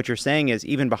what you're saying is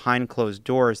even behind closed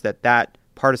doors that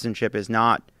partisanship is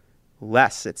not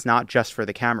less. It's not just for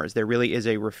the cameras. There really is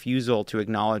a refusal to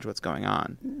acknowledge what's going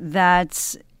on.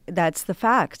 That's the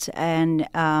fact. And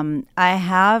I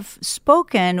have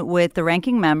spoken with the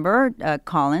ranking member,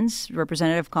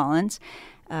 Representative Collins,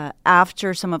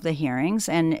 after some of the hearings.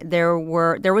 And there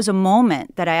was a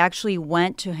moment that I actually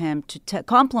went to him to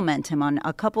compliment him on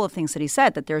a couple of things that he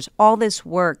said, that there's all this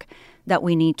work that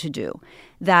we need to do,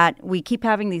 that we keep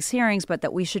having these hearings, but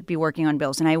that we should be working on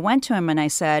bills. And I went to him and I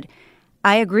said,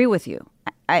 I agree with you.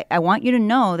 I want you to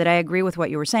know that I agree with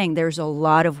what you were saying. There's a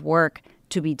lot of work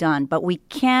to be done, but we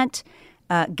can't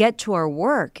get to our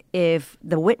work if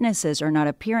the witnesses are not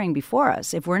appearing before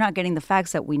us, if we're not getting the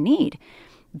facts that we need.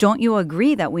 Don't you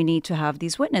agree that we need to have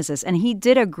these witnesses? And he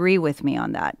did agree with me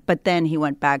on that. But then he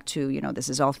went back to, this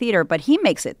is all theater, but he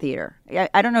makes it theater.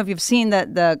 I don't know if you've seen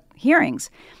the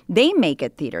hearings. They make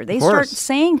it theater. They start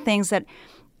saying things that,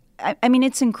 I mean,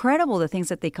 it's incredible the things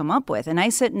that they come up with. And I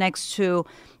sit next to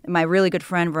my really good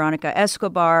friend Veronica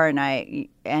Escobar, and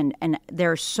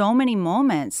there are so many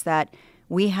moments that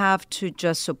we have to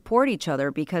just support each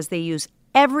other because they use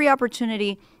every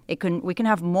opportunity. We can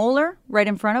have Mueller right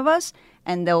in front of us,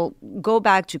 and they'll go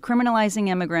back to criminalizing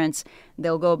immigrants.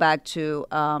 They'll go back to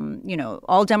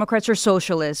all Democrats are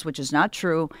socialists, which is not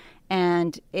true,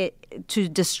 and to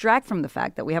distract from the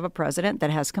fact that we have a president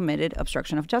that has committed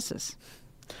obstruction of justice.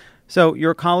 So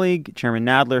your colleague, Chairman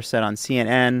Nadler, said on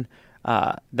CNN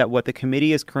that what the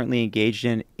committee is currently engaged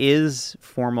in is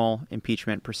formal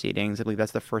impeachment proceedings. I believe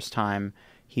that's the first time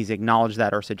he's acknowledged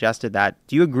that or suggested that.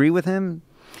 Do you agree with him?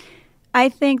 I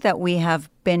think that we have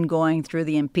been going through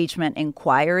the impeachment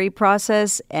inquiry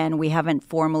process, and we haven't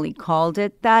formally called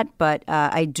it that, but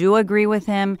I do agree with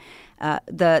him.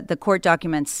 The court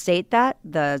documents state that.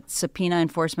 The subpoena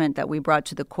enforcement that we brought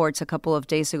to the courts a couple of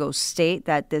days ago state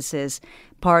that this is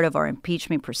part of our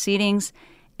impeachment proceedings.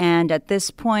 And at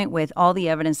this point, with all the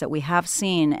evidence that we have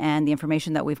seen and the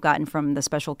information that we've gotten from the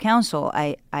special counsel,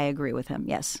 I agree with him,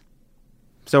 yes.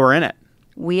 So we're in it.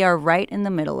 We are right in the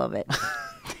middle of it.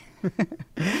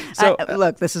 So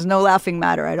look, this is no laughing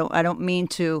matter. I don't mean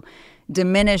to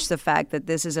diminish the fact that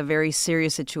this is a very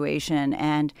serious situation,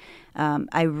 and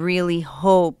I really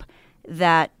hope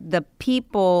that the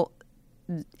people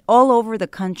all over the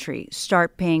country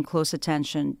start paying close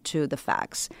attention to the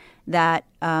facts, that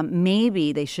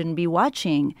maybe they shouldn't be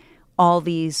watching all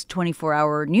these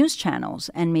 24-hour news channels,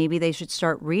 and maybe they should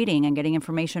start reading and getting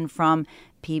information from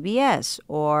PBS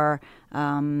or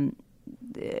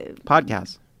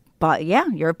podcasts. But yeah,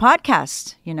 you're a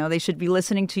podcast. They should be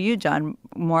listening to you, John,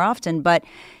 more often. But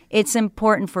it's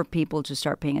important for people to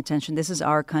start paying attention. This is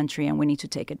our country, and we need to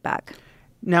take it back.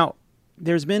 Now,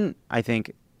 there's been, I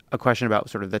think, a question about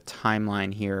sort of the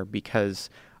timeline here, because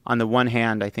on the one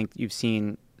hand, I think you've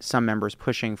seen some members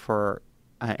pushing for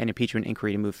an impeachment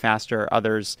inquiry to move faster.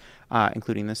 Others,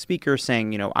 including the speaker,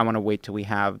 saying, I want to wait till we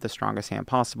have the strongest hand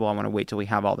possible. I want to wait till we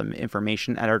have all the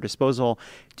information at our disposal.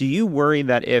 Do you worry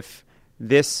that if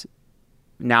this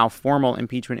now formal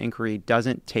impeachment inquiry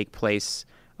doesn't take place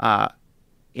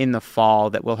in the fall,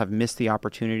 that we'll have missed the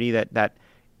opportunity, that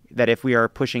if we are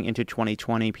pushing into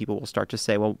 2020, people will start to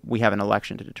say, well, we have an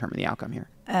election to determine the outcome here?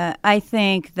 I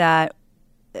think that,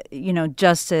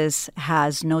 justice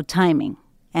has no timing,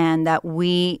 and that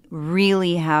we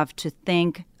really have to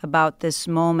think about this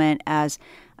moment as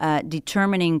a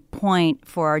determining point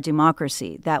for our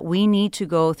democracy, that we need to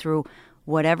go through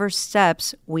whatever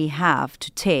steps we have to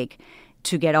take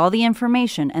to get all the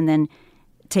information and then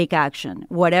take action,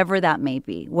 whatever that may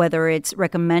be, whether it's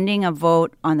recommending a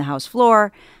vote on the House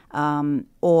floor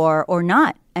or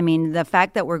not. I mean, the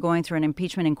fact that we're going through an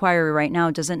impeachment inquiry right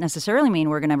now doesn't necessarily mean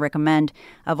we're going to recommend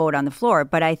a vote on the floor.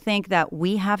 But I think that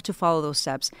we have to follow those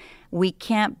steps. We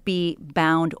can't be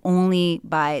bound only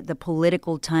by the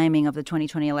political timing of the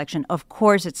 2020 election. Of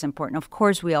course, it's important. Of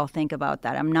course, we all think about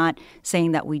that. I'm not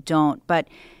saying that we don't. But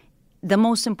the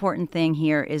most important thing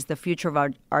here is the future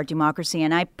of our democracy.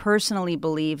 And I personally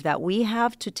believe that we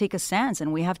have to take a stance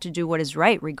and we have to do what is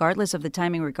right, regardless of the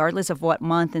timing, regardless of what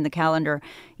month in the calendar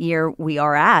year we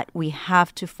are at. We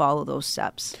have to follow those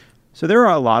steps. So there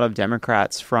are a lot of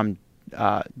Democrats from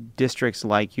districts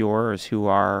like yours who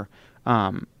are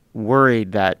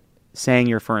worried that saying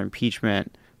you're for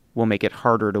impeachment will make it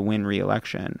harder to win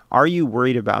re-election. Are you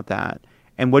worried about that?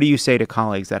 And what do you say to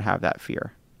colleagues that have that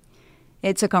fear?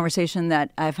 It's a conversation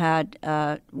that I've had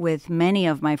with many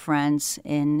of my friends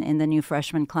in the new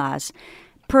freshman class.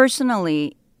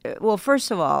 Personally, well, first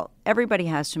of all, everybody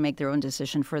has to make their own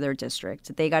decision for their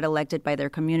district. They got elected by their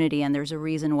community, and there's a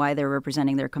reason why they're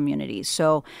representing their community.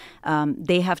 So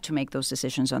they have to make those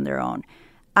decisions on their own.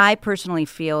 I personally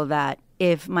feel that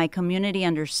if my community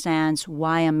understands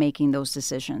why I'm making those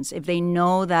decisions, if they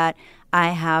know that I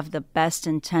have the best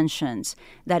intentions,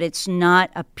 that it's not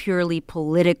a purely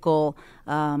political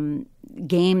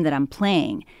game that I'm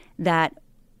playing, that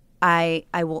I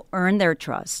will earn their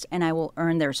trust and I will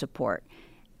earn their support.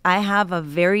 I have a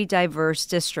very diverse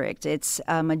district. It's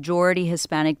a majority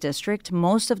Hispanic district.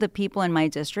 Most of the people in my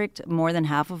district, more than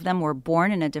half of them, were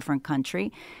born in a different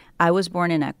country. I was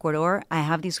born in Ecuador. I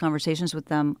have these conversations with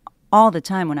them all the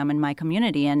time when I'm in my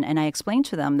community, and I explain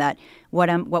to them that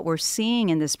what we're seeing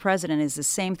in this president is the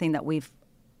same thing that we've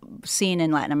seen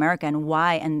in Latin America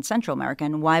and Central America,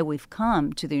 and why we've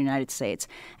come to the United States,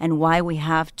 and why we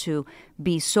have to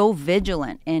be so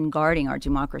vigilant in guarding our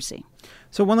democracy.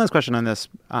 So one last question on this.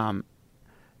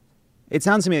 It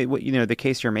sounds to me like the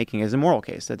case you're making is a moral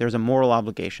case, that there's a moral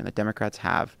obligation that Democrats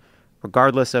have,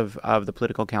 regardless of the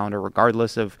political calendar,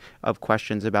 regardless of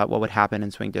questions about what would happen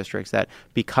in swing districts, that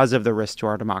because of the risk to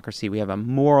our democracy, we have a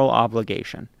moral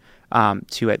obligation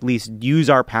to at least use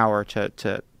our power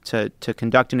to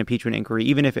conduct an impeachment inquiry,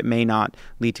 even if it may not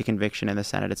lead to conviction in the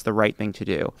Senate. It's the right thing to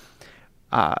do.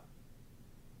 And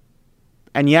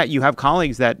yet you have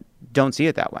colleagues that don't see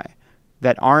it that way,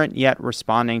 that aren't yet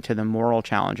responding to the moral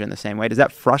challenge in the same way. Does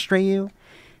that frustrate you?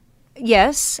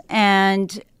 Yes,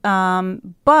 and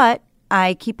but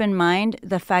I keep in mind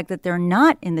the fact that they're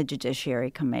not in the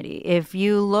Judiciary Committee. If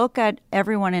you look at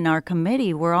everyone in our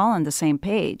committee, we're all on the same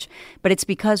page. But it's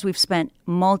because we've spent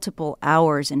multiple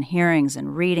hours in hearings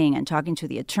and reading and talking to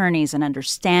the attorneys and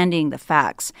understanding the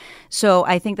facts. So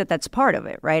I think that that's part of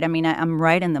it, right? I mean, I'm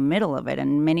right in the middle of it,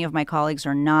 and many of my colleagues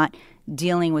are not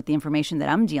dealing with the information that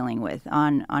I'm dealing with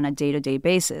on a day-to-day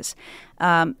basis.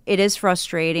 It is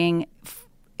frustrating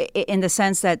in the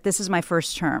sense that this is my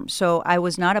first term. So I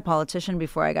was not a politician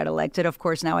before I got elected. Of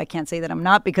course, now I can't say that I'm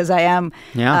not because I am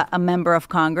a member of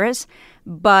Congress.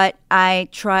 But I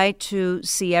try to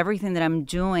see everything that I'm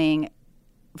doing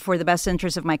for the best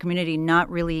interest of my community,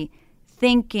 not really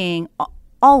thinking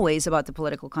always about the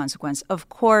political consequence. Of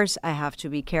course, I have to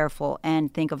be careful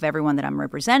and think of everyone that I'm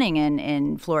representing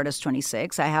in Florida's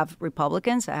 26. I have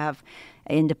Republicans, I have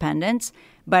independents,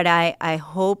 but I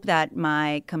hope that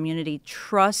my community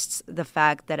trusts the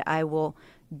fact that I will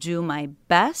do my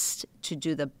best to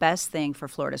do the best thing for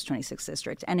Florida's 26th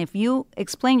district. And if you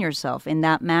explain yourself in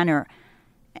that manner,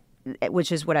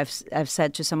 which is what I've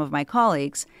said to some of my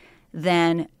colleagues,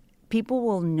 then people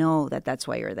will know that that's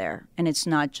why you're there, and it's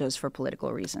not just for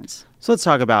political reasons. So let's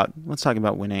talk about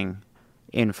winning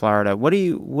in Florida. What do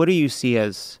you see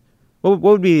as what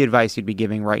would be the advice you'd be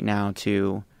giving right now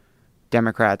to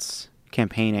Democrats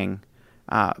campaigning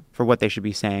for what they should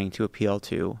be saying to appeal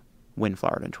to win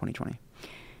Florida in 2020?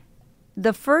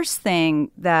 The first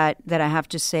thing that I have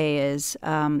to say is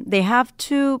they have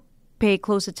to pay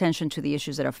close attention to the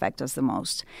issues that affect us the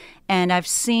most. And I've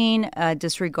seen a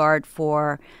disregard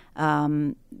for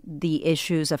the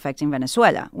issues affecting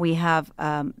Venezuela. We have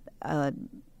a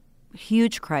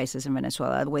huge crisis in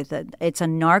Venezuela. It's a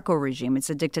narco regime. It's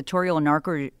a dictatorial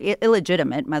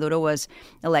illegitimate. Maduro was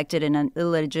elected in an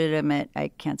illegitimate, I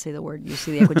can't say the word, you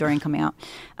see the Ecuadorian coming out,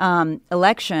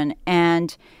 election.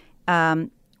 And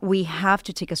we have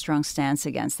to take a strong stance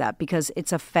against that because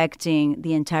it's affecting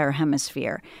the entire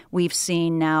hemisphere. We've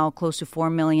seen now close to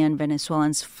 4 million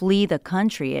Venezuelans flee the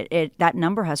country. That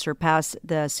number has surpassed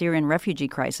the Syrian refugee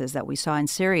crisis that we saw in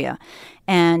Syria.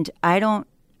 And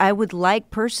I would like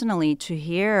personally to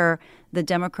hear the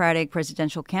Democratic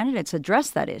presidential candidates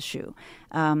address that issue.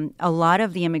 A lot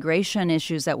of the immigration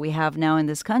issues that we have now in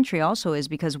this country also is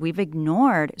because we've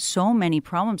ignored so many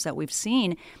problems that we've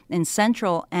seen in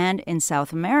Central and in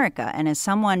South America. And as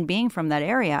someone being from that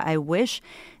area, I wish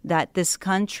that this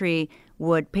country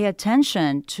would pay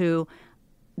attention to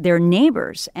their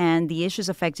neighbors and the issues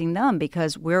affecting them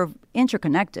because we're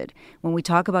interconnected. When we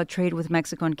talk about trade with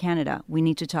Mexico and Canada, we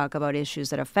need to talk about issues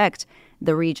that affect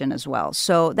the region as well.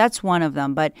 So that's one of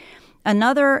them. But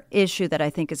another issue that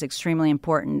I think is extremely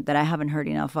important that I haven't heard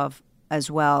enough of as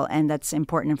well, and that's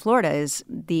important in Florida, is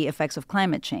the effects of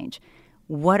climate change.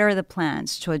 What are the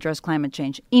plans to address climate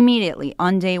change immediately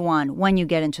on day one when you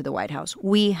get into the White House?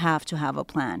 We have to have a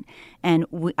plan. And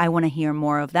I want to hear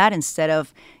more of that instead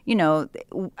of,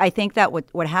 I think that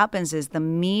what happens is the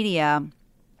media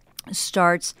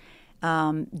starts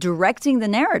directing the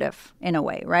narrative in a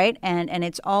way, right? And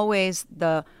it's always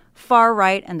the far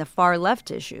right and the far left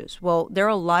issues. Well, there are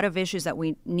a lot of issues that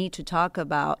we need to talk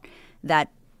about that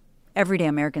everyday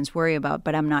Americans worry about,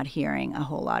 but I'm not hearing a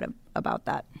whole lot about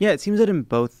that. Yeah, it seems that in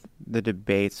both the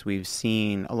debates we've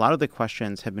seen, a lot of the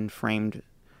questions have been framed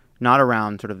not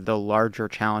around sort of the larger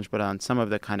challenge, but on some of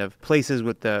the kind of places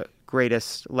with the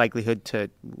greatest likelihood to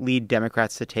lead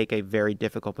Democrats to take a very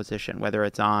difficult position, whether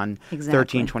it's on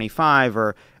 1325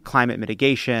 or climate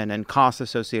mitigation and costs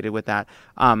associated with that.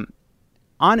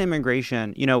 On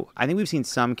immigration, I think we've seen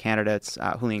some candidates,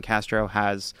 Julian Castro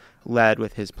has led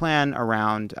with his plan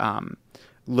around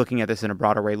looking at this in a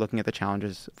broader way, looking at the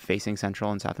challenges facing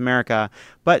Central and South America.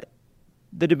 But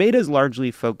the debate is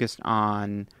largely focused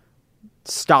on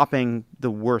stopping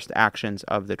the worst actions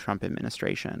of the Trump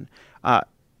administration.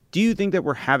 Do you think that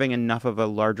we're having enough of a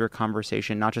larger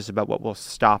conversation, not just about what we'll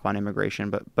stop on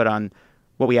immigration, but on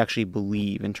what we actually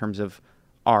believe in terms of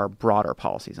our broader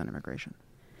policies on immigration?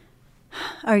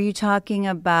 Are you talking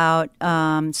about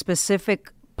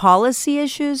specific policy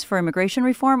issues for immigration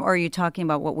reform, or are you talking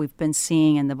about what we've been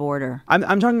seeing in the border?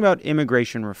 I'm talking about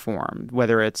immigration reform,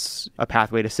 whether it's a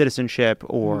pathway to citizenship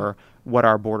or what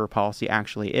our border policy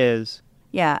actually is.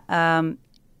 Yeah,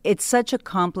 it's such a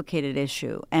complicated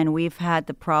issue, and we've had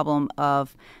the problem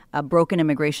of a broken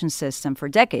immigration system for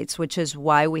decades, which is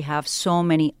why we have so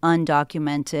many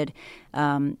undocumented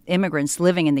immigrants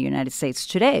living in the United States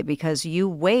today, because you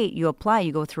wait, you apply,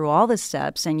 you go through all the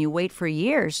steps, and you wait for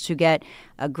years to get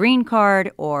a green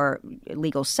card or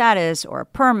legal status or a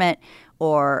permit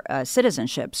or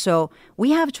citizenship. So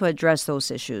we have to address those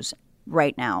issues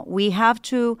right now. We have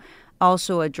to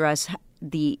also address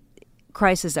the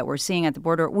crisis that we're seeing at the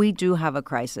border. We do have a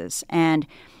crisis, and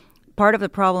part of the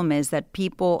problem is that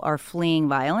people are fleeing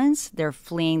violence. They're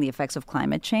fleeing the effects of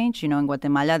climate change. In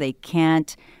Guatemala, they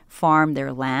can't farm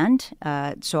their land.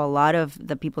 So a lot of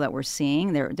the people that we're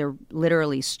seeing, they're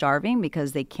literally starving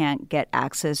because they can't get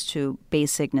access to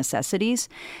basic necessities.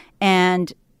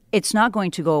 And it's not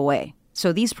going to go away.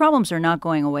 So these problems are not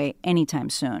going away anytime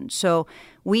soon. So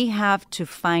we have to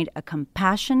find a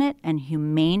compassionate and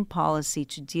humane policy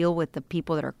to deal with the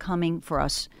people that are coming for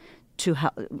us to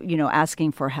help,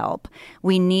 asking for help.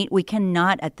 We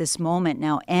cannot at this moment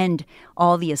now end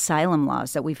all the asylum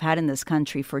laws that we've had in this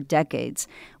country for decades.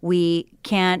 We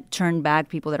can't turn back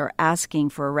people that are asking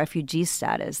for a refugee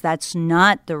status. That's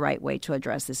not the right way to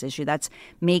address this issue. That's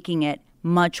making it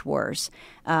much worse.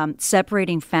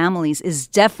 Separating families is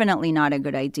definitely not a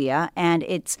good idea, and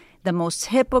it's the most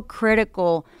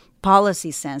hypocritical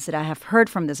policy sense that I have heard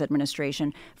from this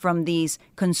administration, from these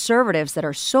conservatives that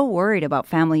are so worried about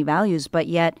family values, but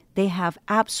yet they have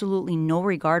absolutely no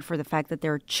regard for the fact that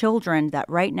there are children that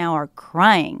right now are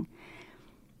crying.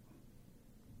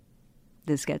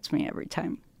 This gets me every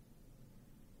time.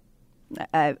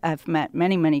 I've met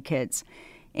many, many kids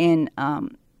in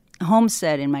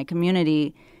Homestead in my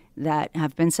community that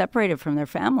have been separated from their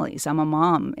families. I'm a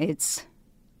mom. It's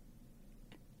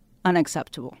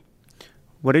unacceptable.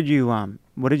 What did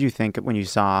you think when you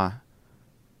saw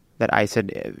that ICE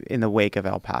had, in the wake of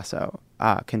El Paso,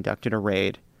 conducted a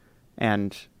raid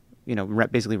and,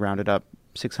 basically rounded up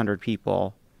 600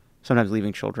 people, sometimes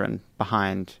leaving children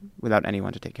behind without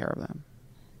anyone to take care of them?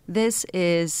 This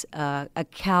is a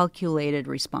calculated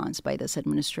response by this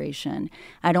administration.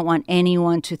 I don't want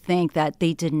anyone to think that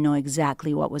they didn't know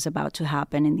exactly what was about to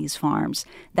happen in these farms.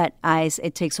 That ICE,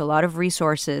 it takes a lot of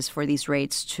resources for these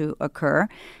raids to occur,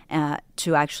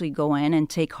 to actually go in and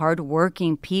take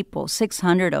hardworking people,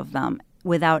 600 of them,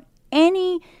 without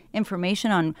any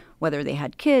information on whether they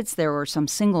had kids. There were some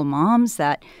single moms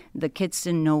that the kids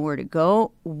didn't know where to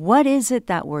go. What is it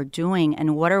that we're doing,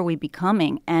 and what are we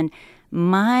becoming? And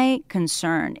my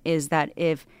concern is that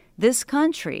if this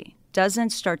country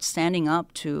doesn't start standing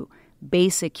up to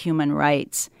basic human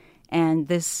rights, and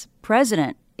this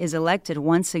president is elected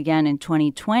once again in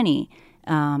 2020,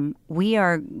 we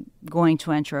are going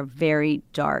to enter a very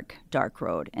dark, dark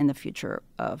road in the future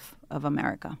of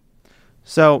America.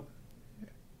 So,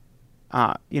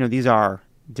 these are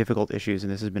difficult issues,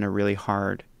 and this has been a really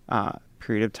hard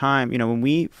period of time. When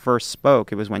we first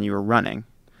spoke, it was when you were running.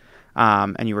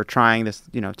 And you were trying this,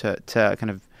 to kind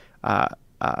of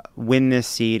win this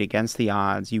seat against the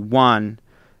odds. You won.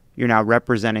 You're now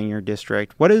representing your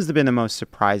district. What has been the most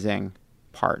surprising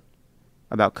part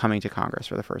about coming to Congress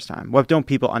for the first time? What don't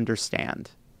people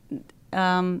understand?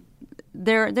 There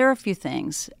are a few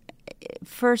things.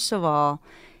 First of all,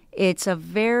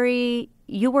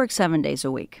 you work 7 days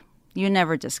a week. You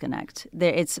never disconnect.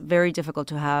 It's very difficult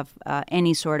to have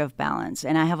any sort of balance.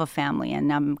 And I have a family,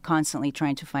 and I'm constantly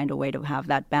trying to find a way to have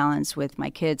that balance with my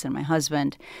kids and my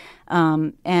husband.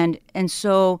 And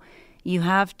so you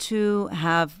have to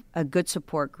have a good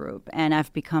support group. And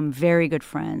I've become very good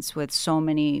friends with so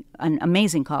many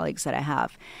amazing colleagues that I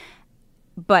have.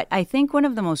 But I think one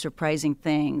of the most surprising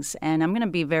things, and I'm going to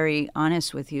be very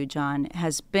honest with you, John,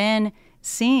 has been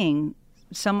seeing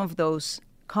some of those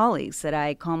colleagues that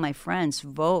I call my friends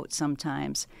vote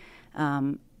sometimes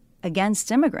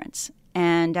against immigrants.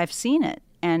 And I've seen it.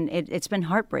 And it's been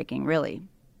heartbreaking, really.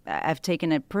 I've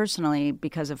taken it personally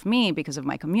because of me, because of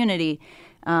my community.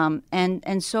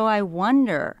 And so I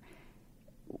wonder,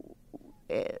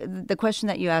 the question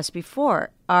that you asked before,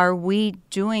 are we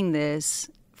doing this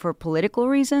for political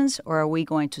reasons, or are we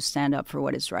going to stand up for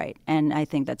what is right? And I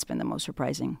think that's been the most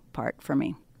surprising part for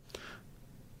me.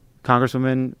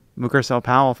 Congresswoman Mukersel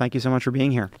Powell, thank you so much for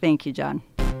being here. Thank you, John.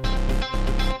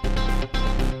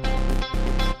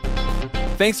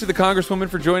 Thanks to the Congresswoman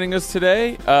for joining us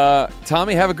today.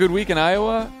 Tommy, have a good week in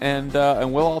Iowa, and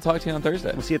we'll all talk to you on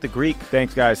Thursday. We'll see you at the Greek.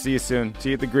 Thanks, guys. See you soon. See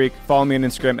you at the Greek. Follow me on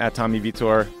Instagram at Tommy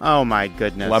Vitor. Oh, my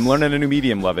goodness. Well, I'm learning a new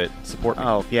medium. Love it. Support me.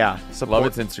 Oh, yeah. Love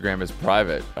It's Instagram is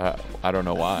private. I don't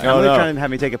know why. I'm really trying to have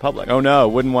me take it public. Oh, no.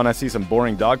 Wouldn't want to see some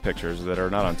boring dog pictures that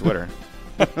are not on Twitter.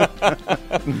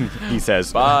 He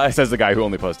says. Bye. Says the guy who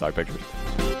only posts dog pictures.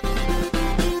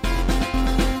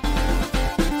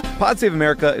 Pod Save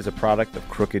America is a product of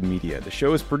Crooked Media. The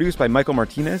show is produced by Michael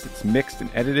Martinez. It's mixed and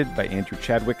edited by Andrew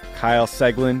Chadwick. Kyle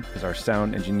Seglin is our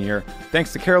sound engineer.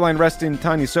 Thanks to Caroline Reston,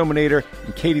 Tanya Sominator,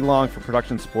 and Katie Long for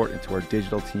production support, and to our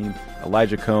digital team,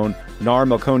 Elijah Cohn, Nar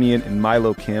Melkonian, and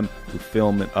Milo Kim, who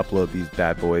film and upload these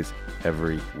bad boys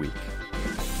every week.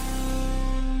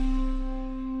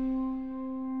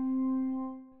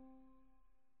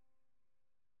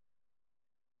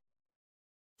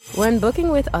 When booking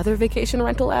with other vacation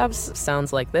rental apps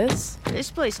sounds like this.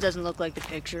 This place doesn't look like the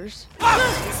pictures.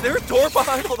 Is there a door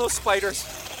behind all those spiders?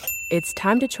 It's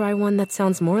time to try one that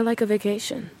sounds more like a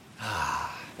vacation.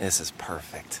 This is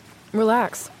perfect.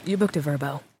 Relax. You booked a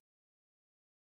Vrbo.